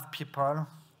 you have people.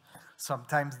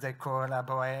 Sometimes they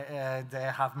collaborate, they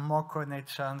have more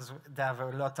connections, they have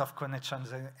a lot of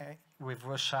connections with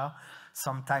Russia,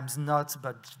 sometimes not,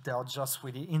 but they are just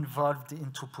really involved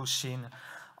into pushing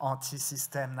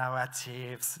anti-system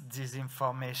narratives,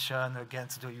 disinformation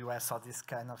against the US or these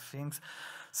kind of things.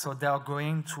 So they are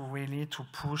going to really to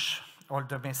push all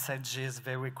the messages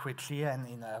very quickly, and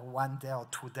in 1 day or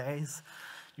 2 days,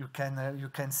 you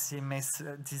can see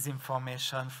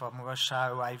disinformation from Russia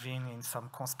arriving in some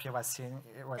conspiracy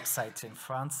website in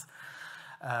France.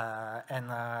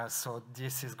 So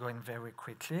this is going very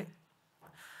quickly.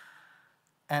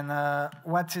 And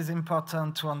what is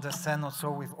important to understand also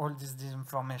with all this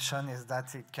disinformation is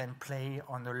that it can play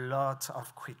on a lot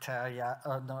of criteria,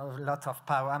 a lot of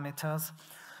parameters.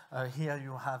 Here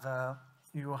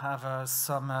you have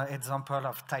some example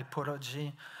of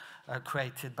typology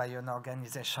created by an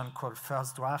organization called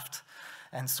First Draft.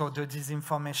 And so the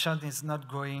disinformation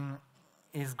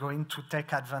is going to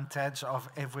take advantage of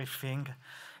everything.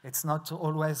 It's not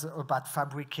always about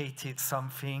fabricating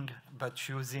something, but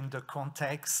using the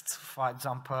context, for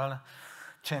example,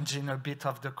 changing a bit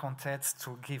of the context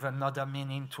to give another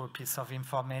meaning to a piece of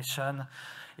information.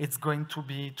 It's going to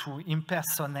be to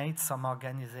impersonate some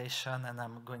organization, and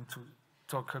I'm going to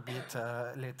talk a bit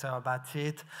later about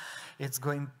it. It's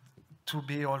going to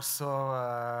be also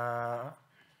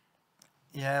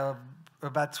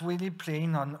about really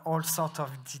playing on all sorts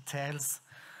of details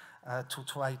to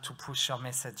try to push your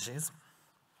messages.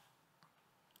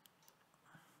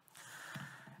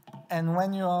 And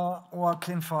when you're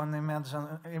working for an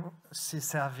emergency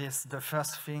service, the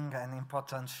first thing, an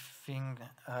important thing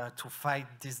to fight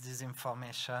this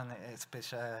disinformation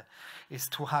especially, is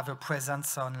to have a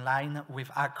presence online with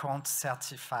accounts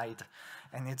certified.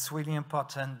 And it's really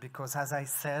important because, as I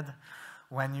said,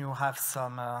 when you have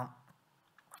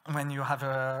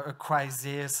a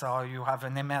crisis or you have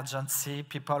an emergency,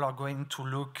 people are going to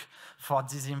look for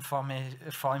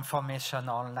information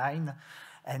online.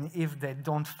 And if they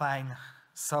don't find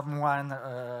someone,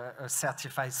 a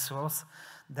certified source,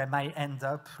 they might end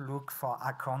up look for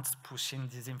accounts pushing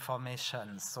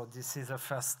disinformation. So this is the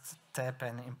first step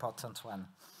and important one.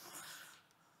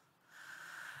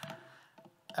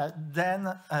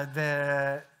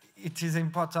 It is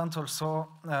important also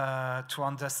to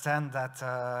understand that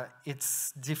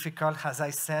it's difficult, as I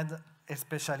said,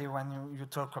 especially when you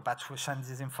talk about Russian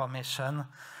disinformation.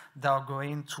 They are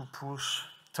going to push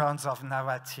tons of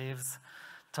narratives,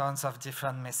 tons of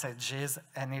different messages,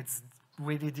 and it's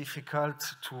really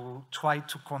difficult to try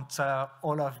to counter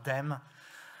all of them.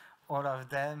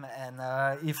 And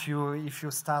if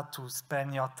you start to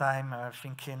spend your time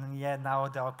thinking, yeah, now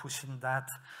they are pushing that,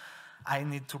 I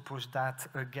need to push that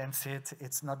against it,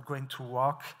 it's not going to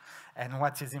work. And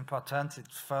what is important is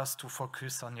first to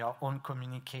focus on your own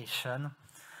communication,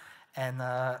 and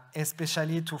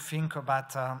especially to think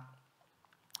about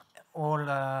all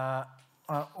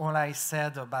I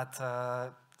said about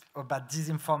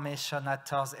disinformation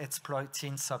actors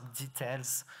exploiting some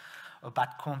details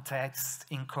about context,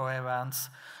 incoherence,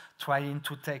 trying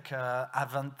to take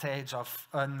advantage of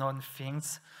unknown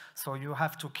things. So you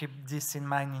have to keep this in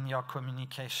mind in your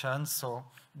communication. So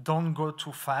don't go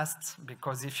too fast,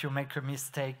 because if you make a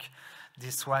mistake,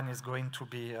 this one is going to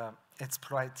be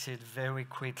exploited very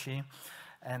quickly.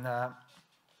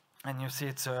 And you see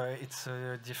it's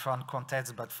a different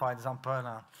context, but for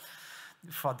example,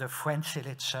 for the French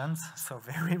elections, so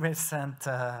very recent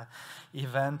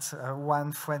event,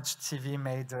 one French TV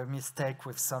made a mistake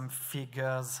with some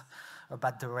figures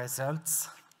about the results.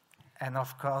 And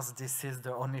of course, this is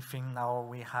the only thing now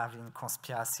we have in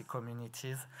conspiracy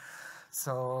communities.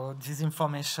 So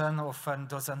disinformation often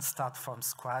doesn't start from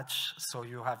scratch, so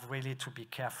you have really to be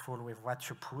careful with what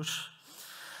you push.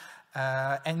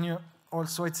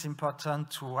 Also, it's important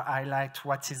to highlight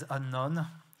what is unknown,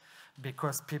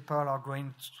 because people are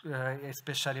going to,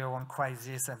 especially around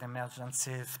crisis and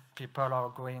emergencies, people are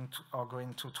going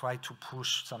to try to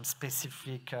push some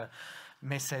specific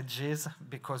messages,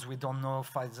 because we don't know,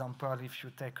 for example, if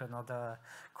you take another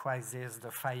crisis,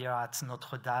 the fire at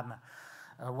Notre Dame,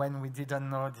 when we didn't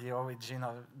know the origin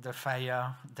of the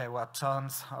fire, there were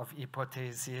tons of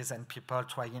hypotheses and people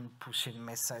pushing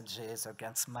messages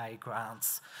against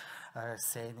migrants,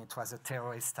 saying it was a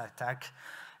terrorist attack.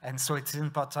 And so it's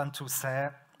important to say,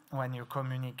 when you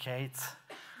communicate,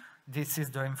 this is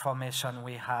the information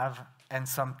we have, and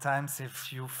sometimes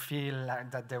if you feel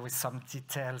like that there is some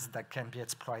details that can be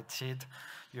exploited,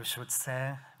 you should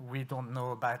say, we don't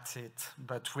know about it,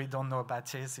 but we don't know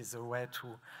about it is a way to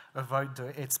avoid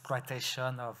the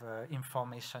exploitation of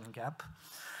information gap.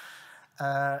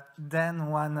 Then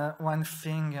one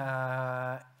thing,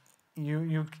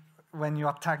 when you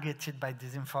are targeted by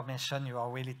disinformation, you are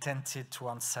really tempted to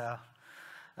answer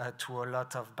to a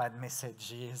lot of bad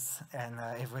messages and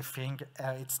everything.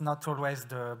 It's not always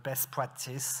the best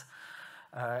practice,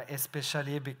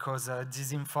 especially because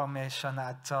disinformation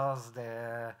actors,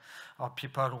 or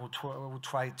people who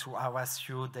try to harass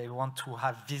you, they want to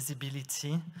have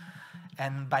visibility.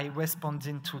 And by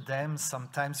responding to them,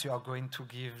 sometimes you are going to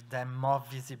give them more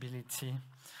visibility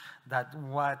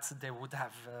than what they would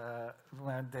have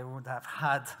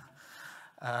had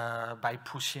by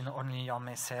pushing only your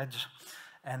message.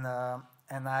 And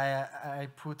I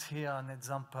put here an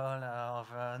example of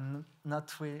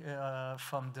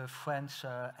from the French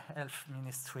Health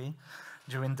Ministry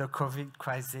during the COVID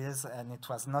crisis, and it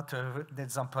was not an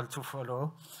example to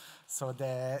follow. So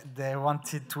they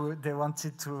wanted to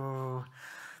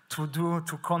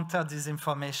counter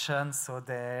disinformation. So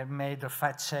they made a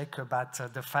fact check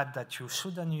about the fact that you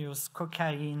shouldn't use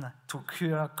cocaine to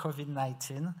cure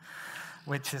COVID-19,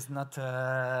 which is not.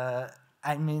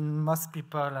 I mean, most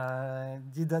people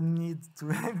didn't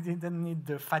need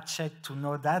the fact check to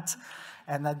know that,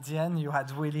 and at the end, you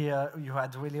had really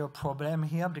a problem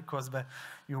here, because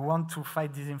you want to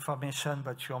fight disinformation,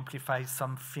 but you amplify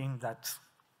something that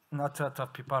not a lot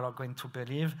of people are going to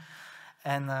believe,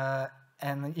 and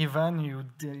even you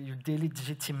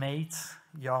delegitimate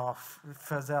your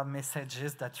further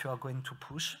messages that you are going to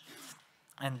push,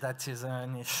 and that is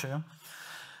an issue.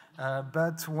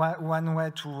 But one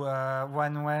way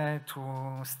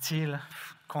to still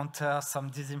counter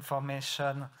some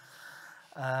disinformation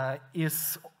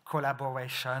is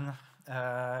collaboration,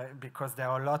 because there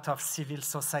are a lot of civil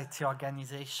society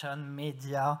organizations,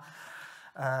 media,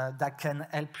 that can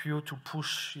help you to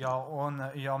push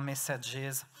your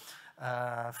messages.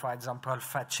 For example,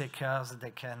 fact checkers,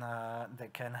 they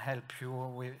can help you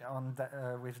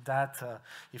with that.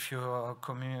 If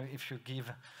you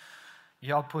give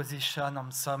your position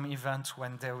on some event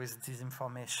when there is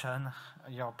disinformation,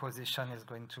 your position is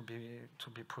going to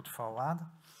be put forward.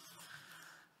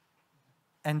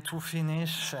 And to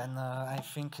finish, and I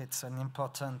think it's an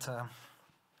important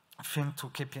thing to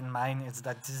keep in mind, is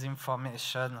that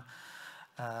disinformation,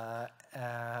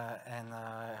 and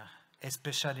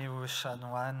especially Russian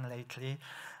one lately,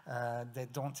 they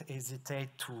don't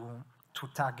hesitate to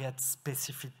target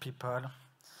specific people.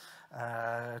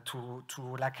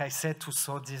 Like I said, to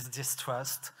sow this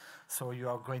distrust. So you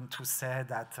are going to say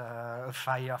that a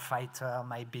firefighter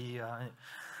might be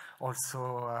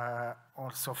also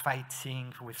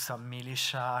fighting with some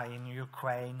militia in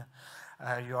Ukraine.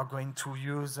 You are going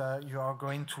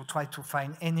to try to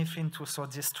find anything to sow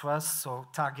distrust. So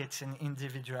targeting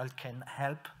individual can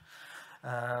help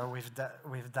with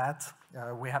that.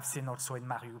 We have seen also in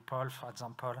Mariupol, for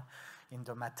example, in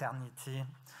the maternity,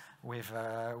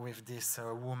 with this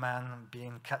woman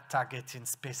being targeted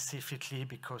specifically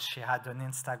because she had an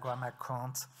Instagram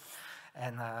account,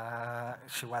 and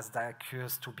she was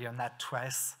accused to be an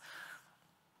actress.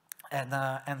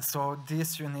 And so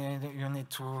this you need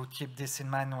to keep this in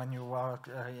mind when you work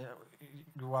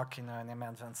in an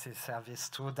emergency service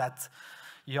too, that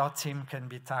your team can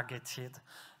be targeted,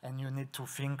 and you need to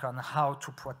think on how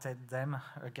to protect them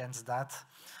against that,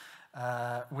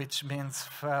 which means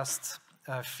first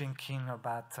thinking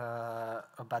about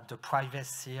the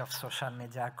privacy of social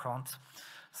media accounts.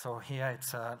 So here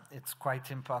it's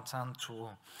quite important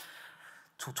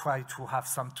to try to have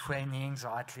some trainings,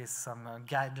 or at least some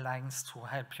guidelines to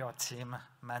help your team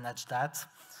manage that.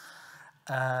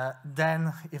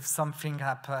 Then if something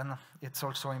happens, it's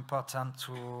also important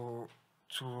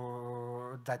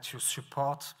that you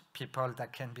support people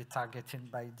that can be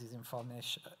targeted by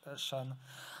disinformation.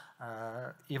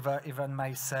 Even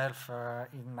myself,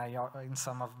 in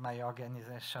some of my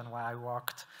organization where I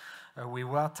worked, we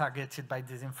were targeted by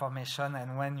disinformation,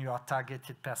 and when you are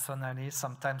targeted personally,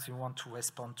 sometimes you want to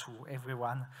respond to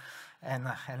everyone. And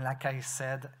like I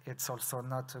said, it's also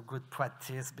not a good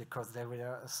practice, because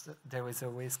there is a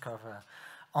risk of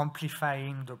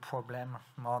amplifying the problem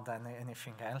more than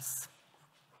anything else.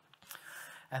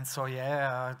 And so,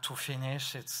 yeah, to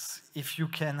finish, it's if you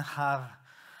can have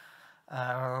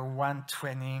one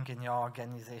training in your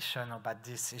organization about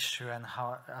this issue and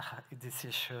how these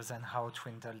issues and how to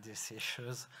handle these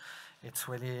issues, It's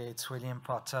really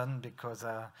important because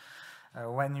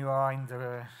when you are in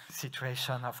the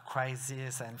situation of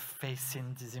crisis and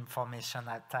facing disinformation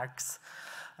attacks,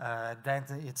 then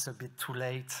it's a bit too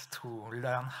late to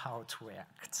learn how to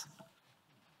react.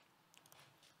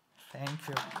 Thank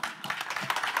you.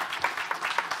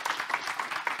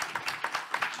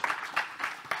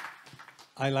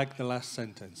 I like the last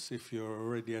sentence. If you're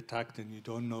already attacked and you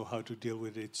don't know how to deal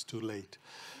with it, it's too late.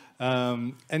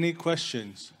 Any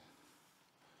questions?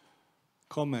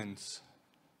 Comments?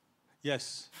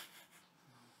 Yes.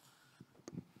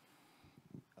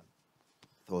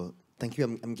 So, thank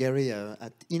you. I'm Gary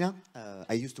at EENA.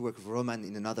 I used to work with Roman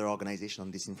in another organization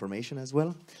on disinformation as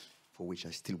well, for which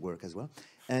I still work as well.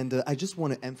 And I just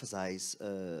want to emphasize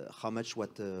how much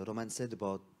what Roman said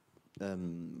about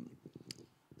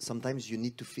sometimes you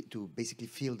need to basically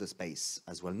fill the space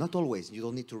as well. Not always. You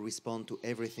don't need to respond to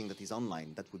everything that is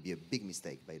online. That would be a big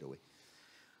mistake, by the way.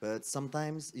 But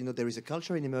sometimes, you know, there is a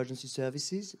culture in emergency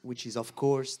services, which is, of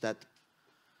course, that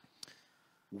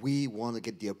we want to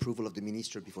get the approval of the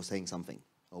minister before saying something,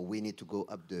 or we need to go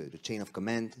up the chain of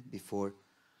command before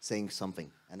saying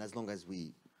something. And as long as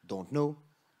we don't know,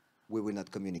 we will not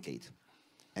communicate.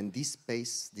 And this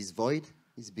space, this void,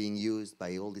 is being used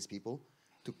by all these people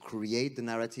to create the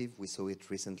narrative. We saw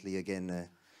it recently again,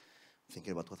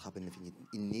 thinking about what happened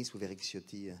in Nice with Eric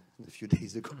Ciotti a few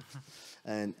days ago.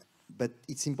 But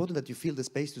it's important that you feel the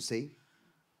space to say,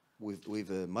 with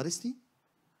modesty,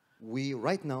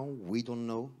 right now, we don't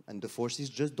know, and the forces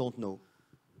just don't know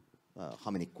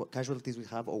how many casualties we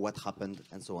have or what happened,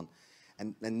 and so on.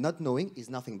 And not knowing is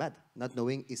nothing bad. Not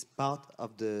knowing is part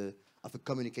of a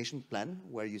communication plan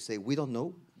where you say, we don't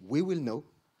know, we will know,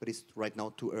 but it's right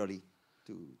now too early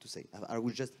to say. I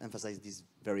will just emphasize this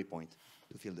very point,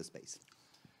 to fill the space.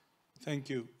 Thank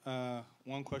you.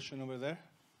 One question over there,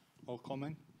 or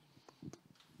comment?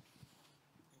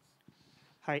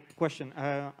 Hi, question.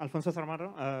 Alfonso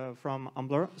Zarmaro from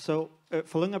Ambler. So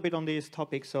following a bit on this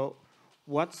topic, so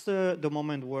what's the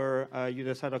moment where you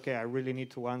decide, okay, I really need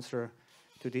to answer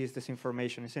to this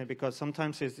disinformation? Isn't it? Because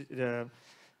sometimes it's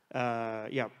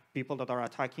people that are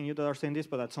attacking you that are saying this,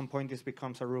 but at some point this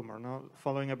becomes a rumor. No?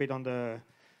 Following a bit on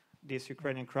this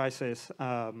Ukrainian crisis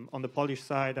on the Polish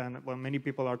side, and when many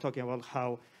people are talking about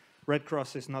how Red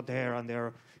Cross is not there and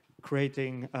they're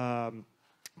creating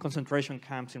concentration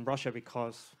camps in Russia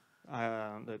because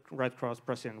the Red Cross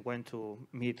president went to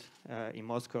meet in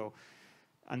Moscow,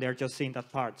 and they're just seeing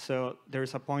that part. So there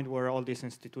is a point where all this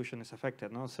institution is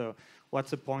affected. No? So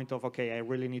what's the point of, okay, I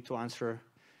really need to answer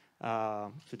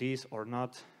to this or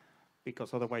not,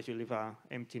 because otherwise you leave an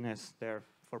emptiness there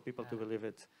for people to believe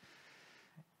it.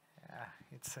 Yeah,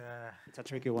 it's a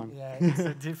tricky one. Yeah, it's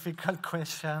a difficult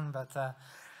question, but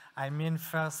I mean,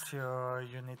 first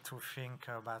you need to think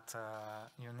about,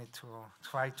 you need to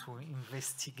try to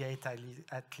investigate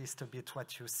at least a bit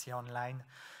what you see online,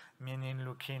 meaning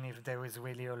looking if there is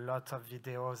really a lot of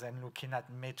videos and looking at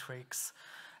metrics,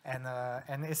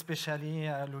 and especially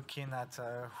looking at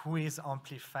who is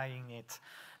amplifying it.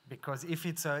 Because if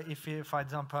it's for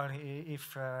example,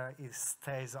 if it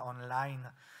stays online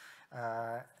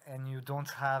and you don't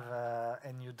have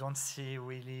and you don't see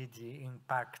really the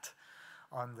impact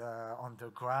on the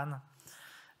ground,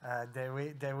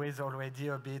 there is already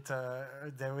a bit.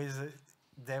 There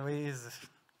is.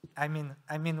 I mean,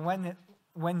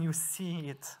 when you see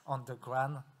it on the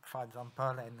ground, for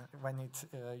example, and when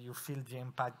you feel the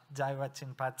impact, direct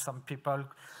impact, some people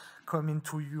coming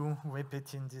to you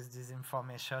repeating this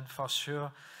disinformation, for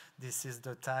sure, this is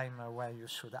the time where you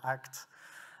should act,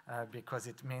 because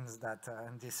it means that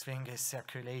this thing is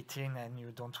circulating and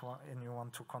you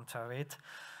want to counter it.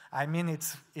 I mean,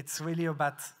 it's really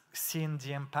about seeing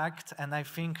the impact, and I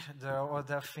think the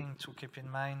other thing to keep in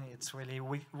mind, it's really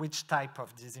which type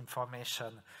of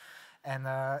disinformation. And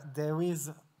there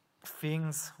is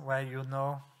things where, you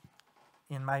know,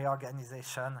 in my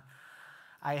organization,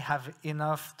 I have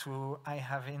enough to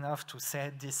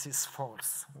say this is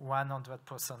false,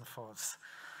 100% false.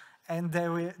 And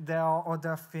there are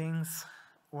other things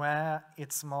where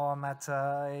it's more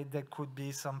matter, there could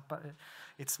be some,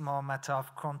 it's more matter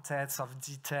of context, of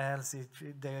details,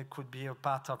 there could be a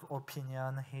part of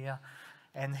opinion here.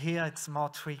 And here it's more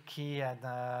tricky, and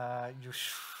you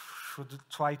should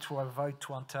try to avoid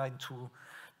to enter into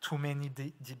too many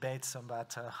debates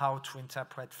about how to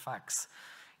interpret facts.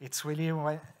 It's really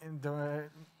about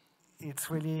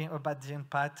the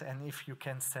impact, and if you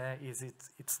can say,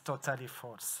 it's totally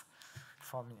false,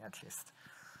 for me at least.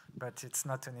 But it's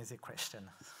not an easy question.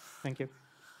 Thank you.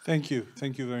 Thank you.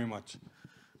 Thank you very much.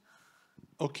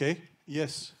 Okay.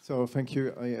 Yes. So thank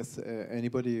you. Yes.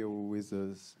 Anybody with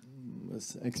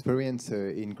experience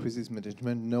in crisis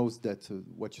management knows that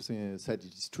what you said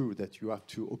it is true, that you have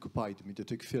to occupy the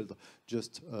mediatic field,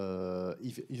 just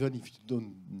even if you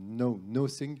don't know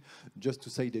nothing, just to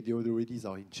say that the authorities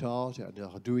are in charge and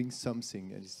are doing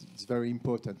something. And it's very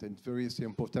important, and very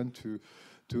important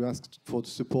to ask for the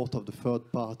support of the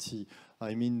third party.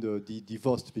 I mean the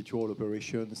vast virtual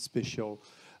operation, special,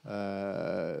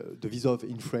 the Visov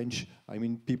in French. I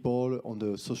mean people on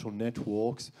the social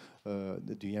networks,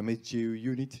 the MSGU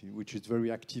unit, which is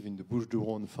very active in the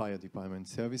Bouches-du-Rhône Fire Department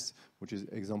Service, which is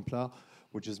exemplar,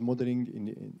 which is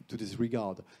modeling to this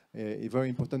regard. It's very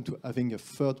important to having a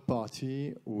third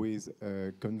party with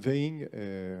conveying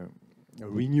a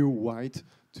renewed right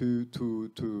to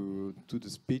the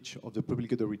speech of the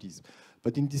public authorities.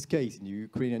 But in this case, in the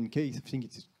Ukrainian case, I think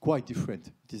it's quite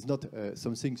different. It is not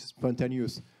something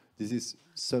spontaneous. This is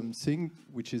something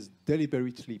which is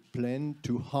deliberately planned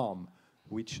to harm,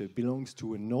 which belongs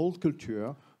to an old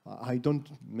culture. I don't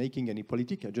making any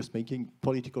politics, I'm just making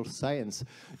political science,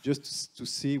 just to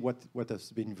see what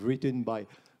has been written by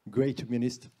great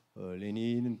humanists,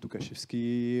 Lenin,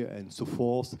 Tukhachevsky, and so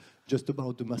forth, just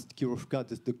about the Maskirovka,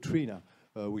 this doctrine,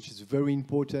 which is very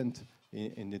important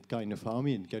in that kind of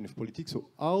army and kind of politics. So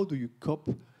how do you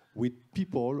cope with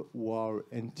people who are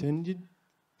intended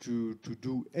to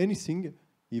do anything,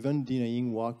 even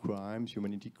denying war crimes,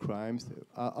 humanity crimes?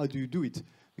 How do you do it?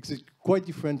 Because it's quite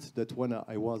different that when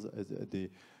I was at the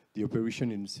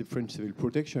operation in French civil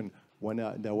protection, when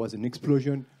there was an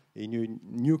explosion in a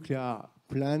nuclear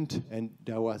plant and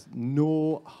there was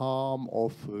no harm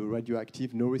of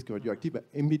radioactive, no risk of radioactive, but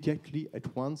immediately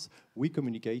at once we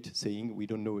communicate saying we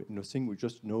don't know nothing, we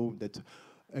just know that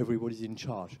everybody's in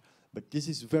charge. But this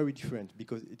is very different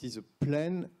because it is a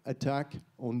planned attack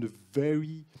on the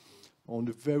very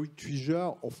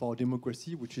treasure of our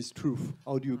democracy, which is truth.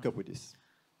 How do you cope with this?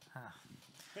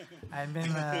 I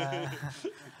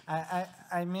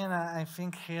mean, I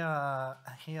think here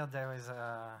there is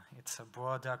it's a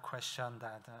broader question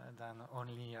than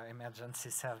only emergency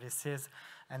services,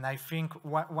 and I think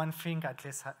one thing at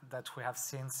least that we have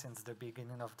seen since the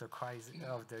beginning of the crisis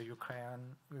of the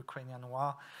Ukrainian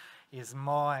war is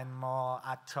more and more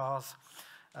actors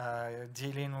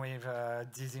dealing with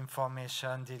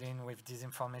disinformation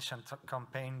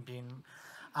campaign, being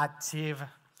active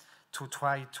to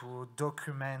try to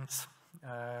document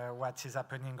what is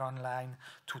happening online,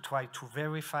 to try to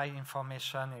verify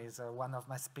information is one of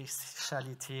my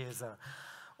specialties,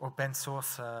 open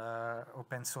source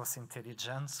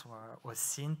intelligence, or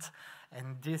SINT.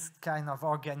 And this kind of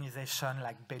organization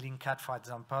like Bellingcat, for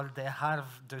example, they have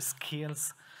the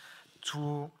skills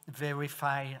to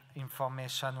verify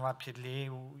information rapidly.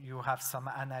 You have some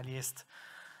analysts,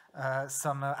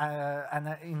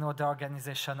 in other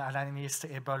organization, analysts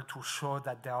able to show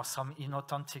that there are some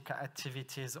inauthentic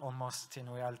activities almost in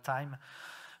real time.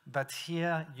 But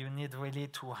here you need really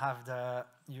to have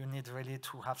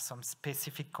some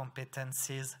specific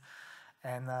competencies,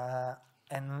 and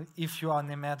if you are an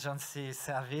emergency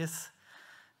service,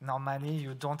 normally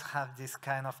you don't have this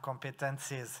kind of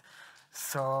competencies.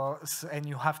 So and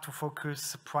you have to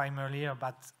focus primarily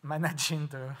about managing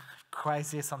the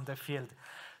crisis on the field.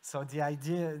 So the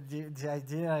idea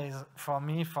is, for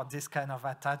me, for this kind of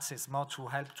attacks, is more to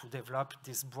help to develop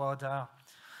this broader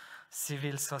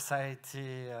civil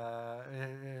society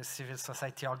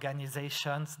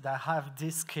organizations that have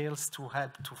these skills to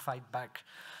help to fight back.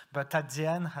 But at the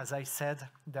end, as I said,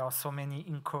 there are so many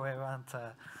incoherent.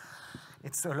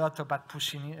 It's a lot about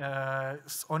pushing,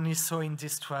 only sowing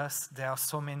distrust. There are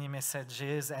so many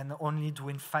messages, and only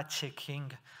doing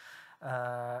fact-checking.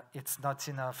 It's not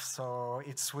enough. So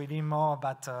it's really more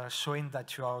about showing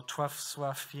that you are a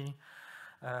trustworthy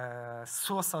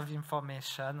source of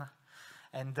information,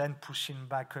 and then pushing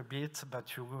back a bit.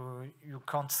 But you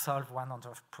can't solve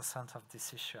 100% of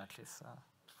this issue, at least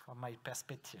from my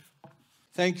perspective.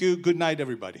 Thank you. Good night,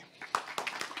 everybody.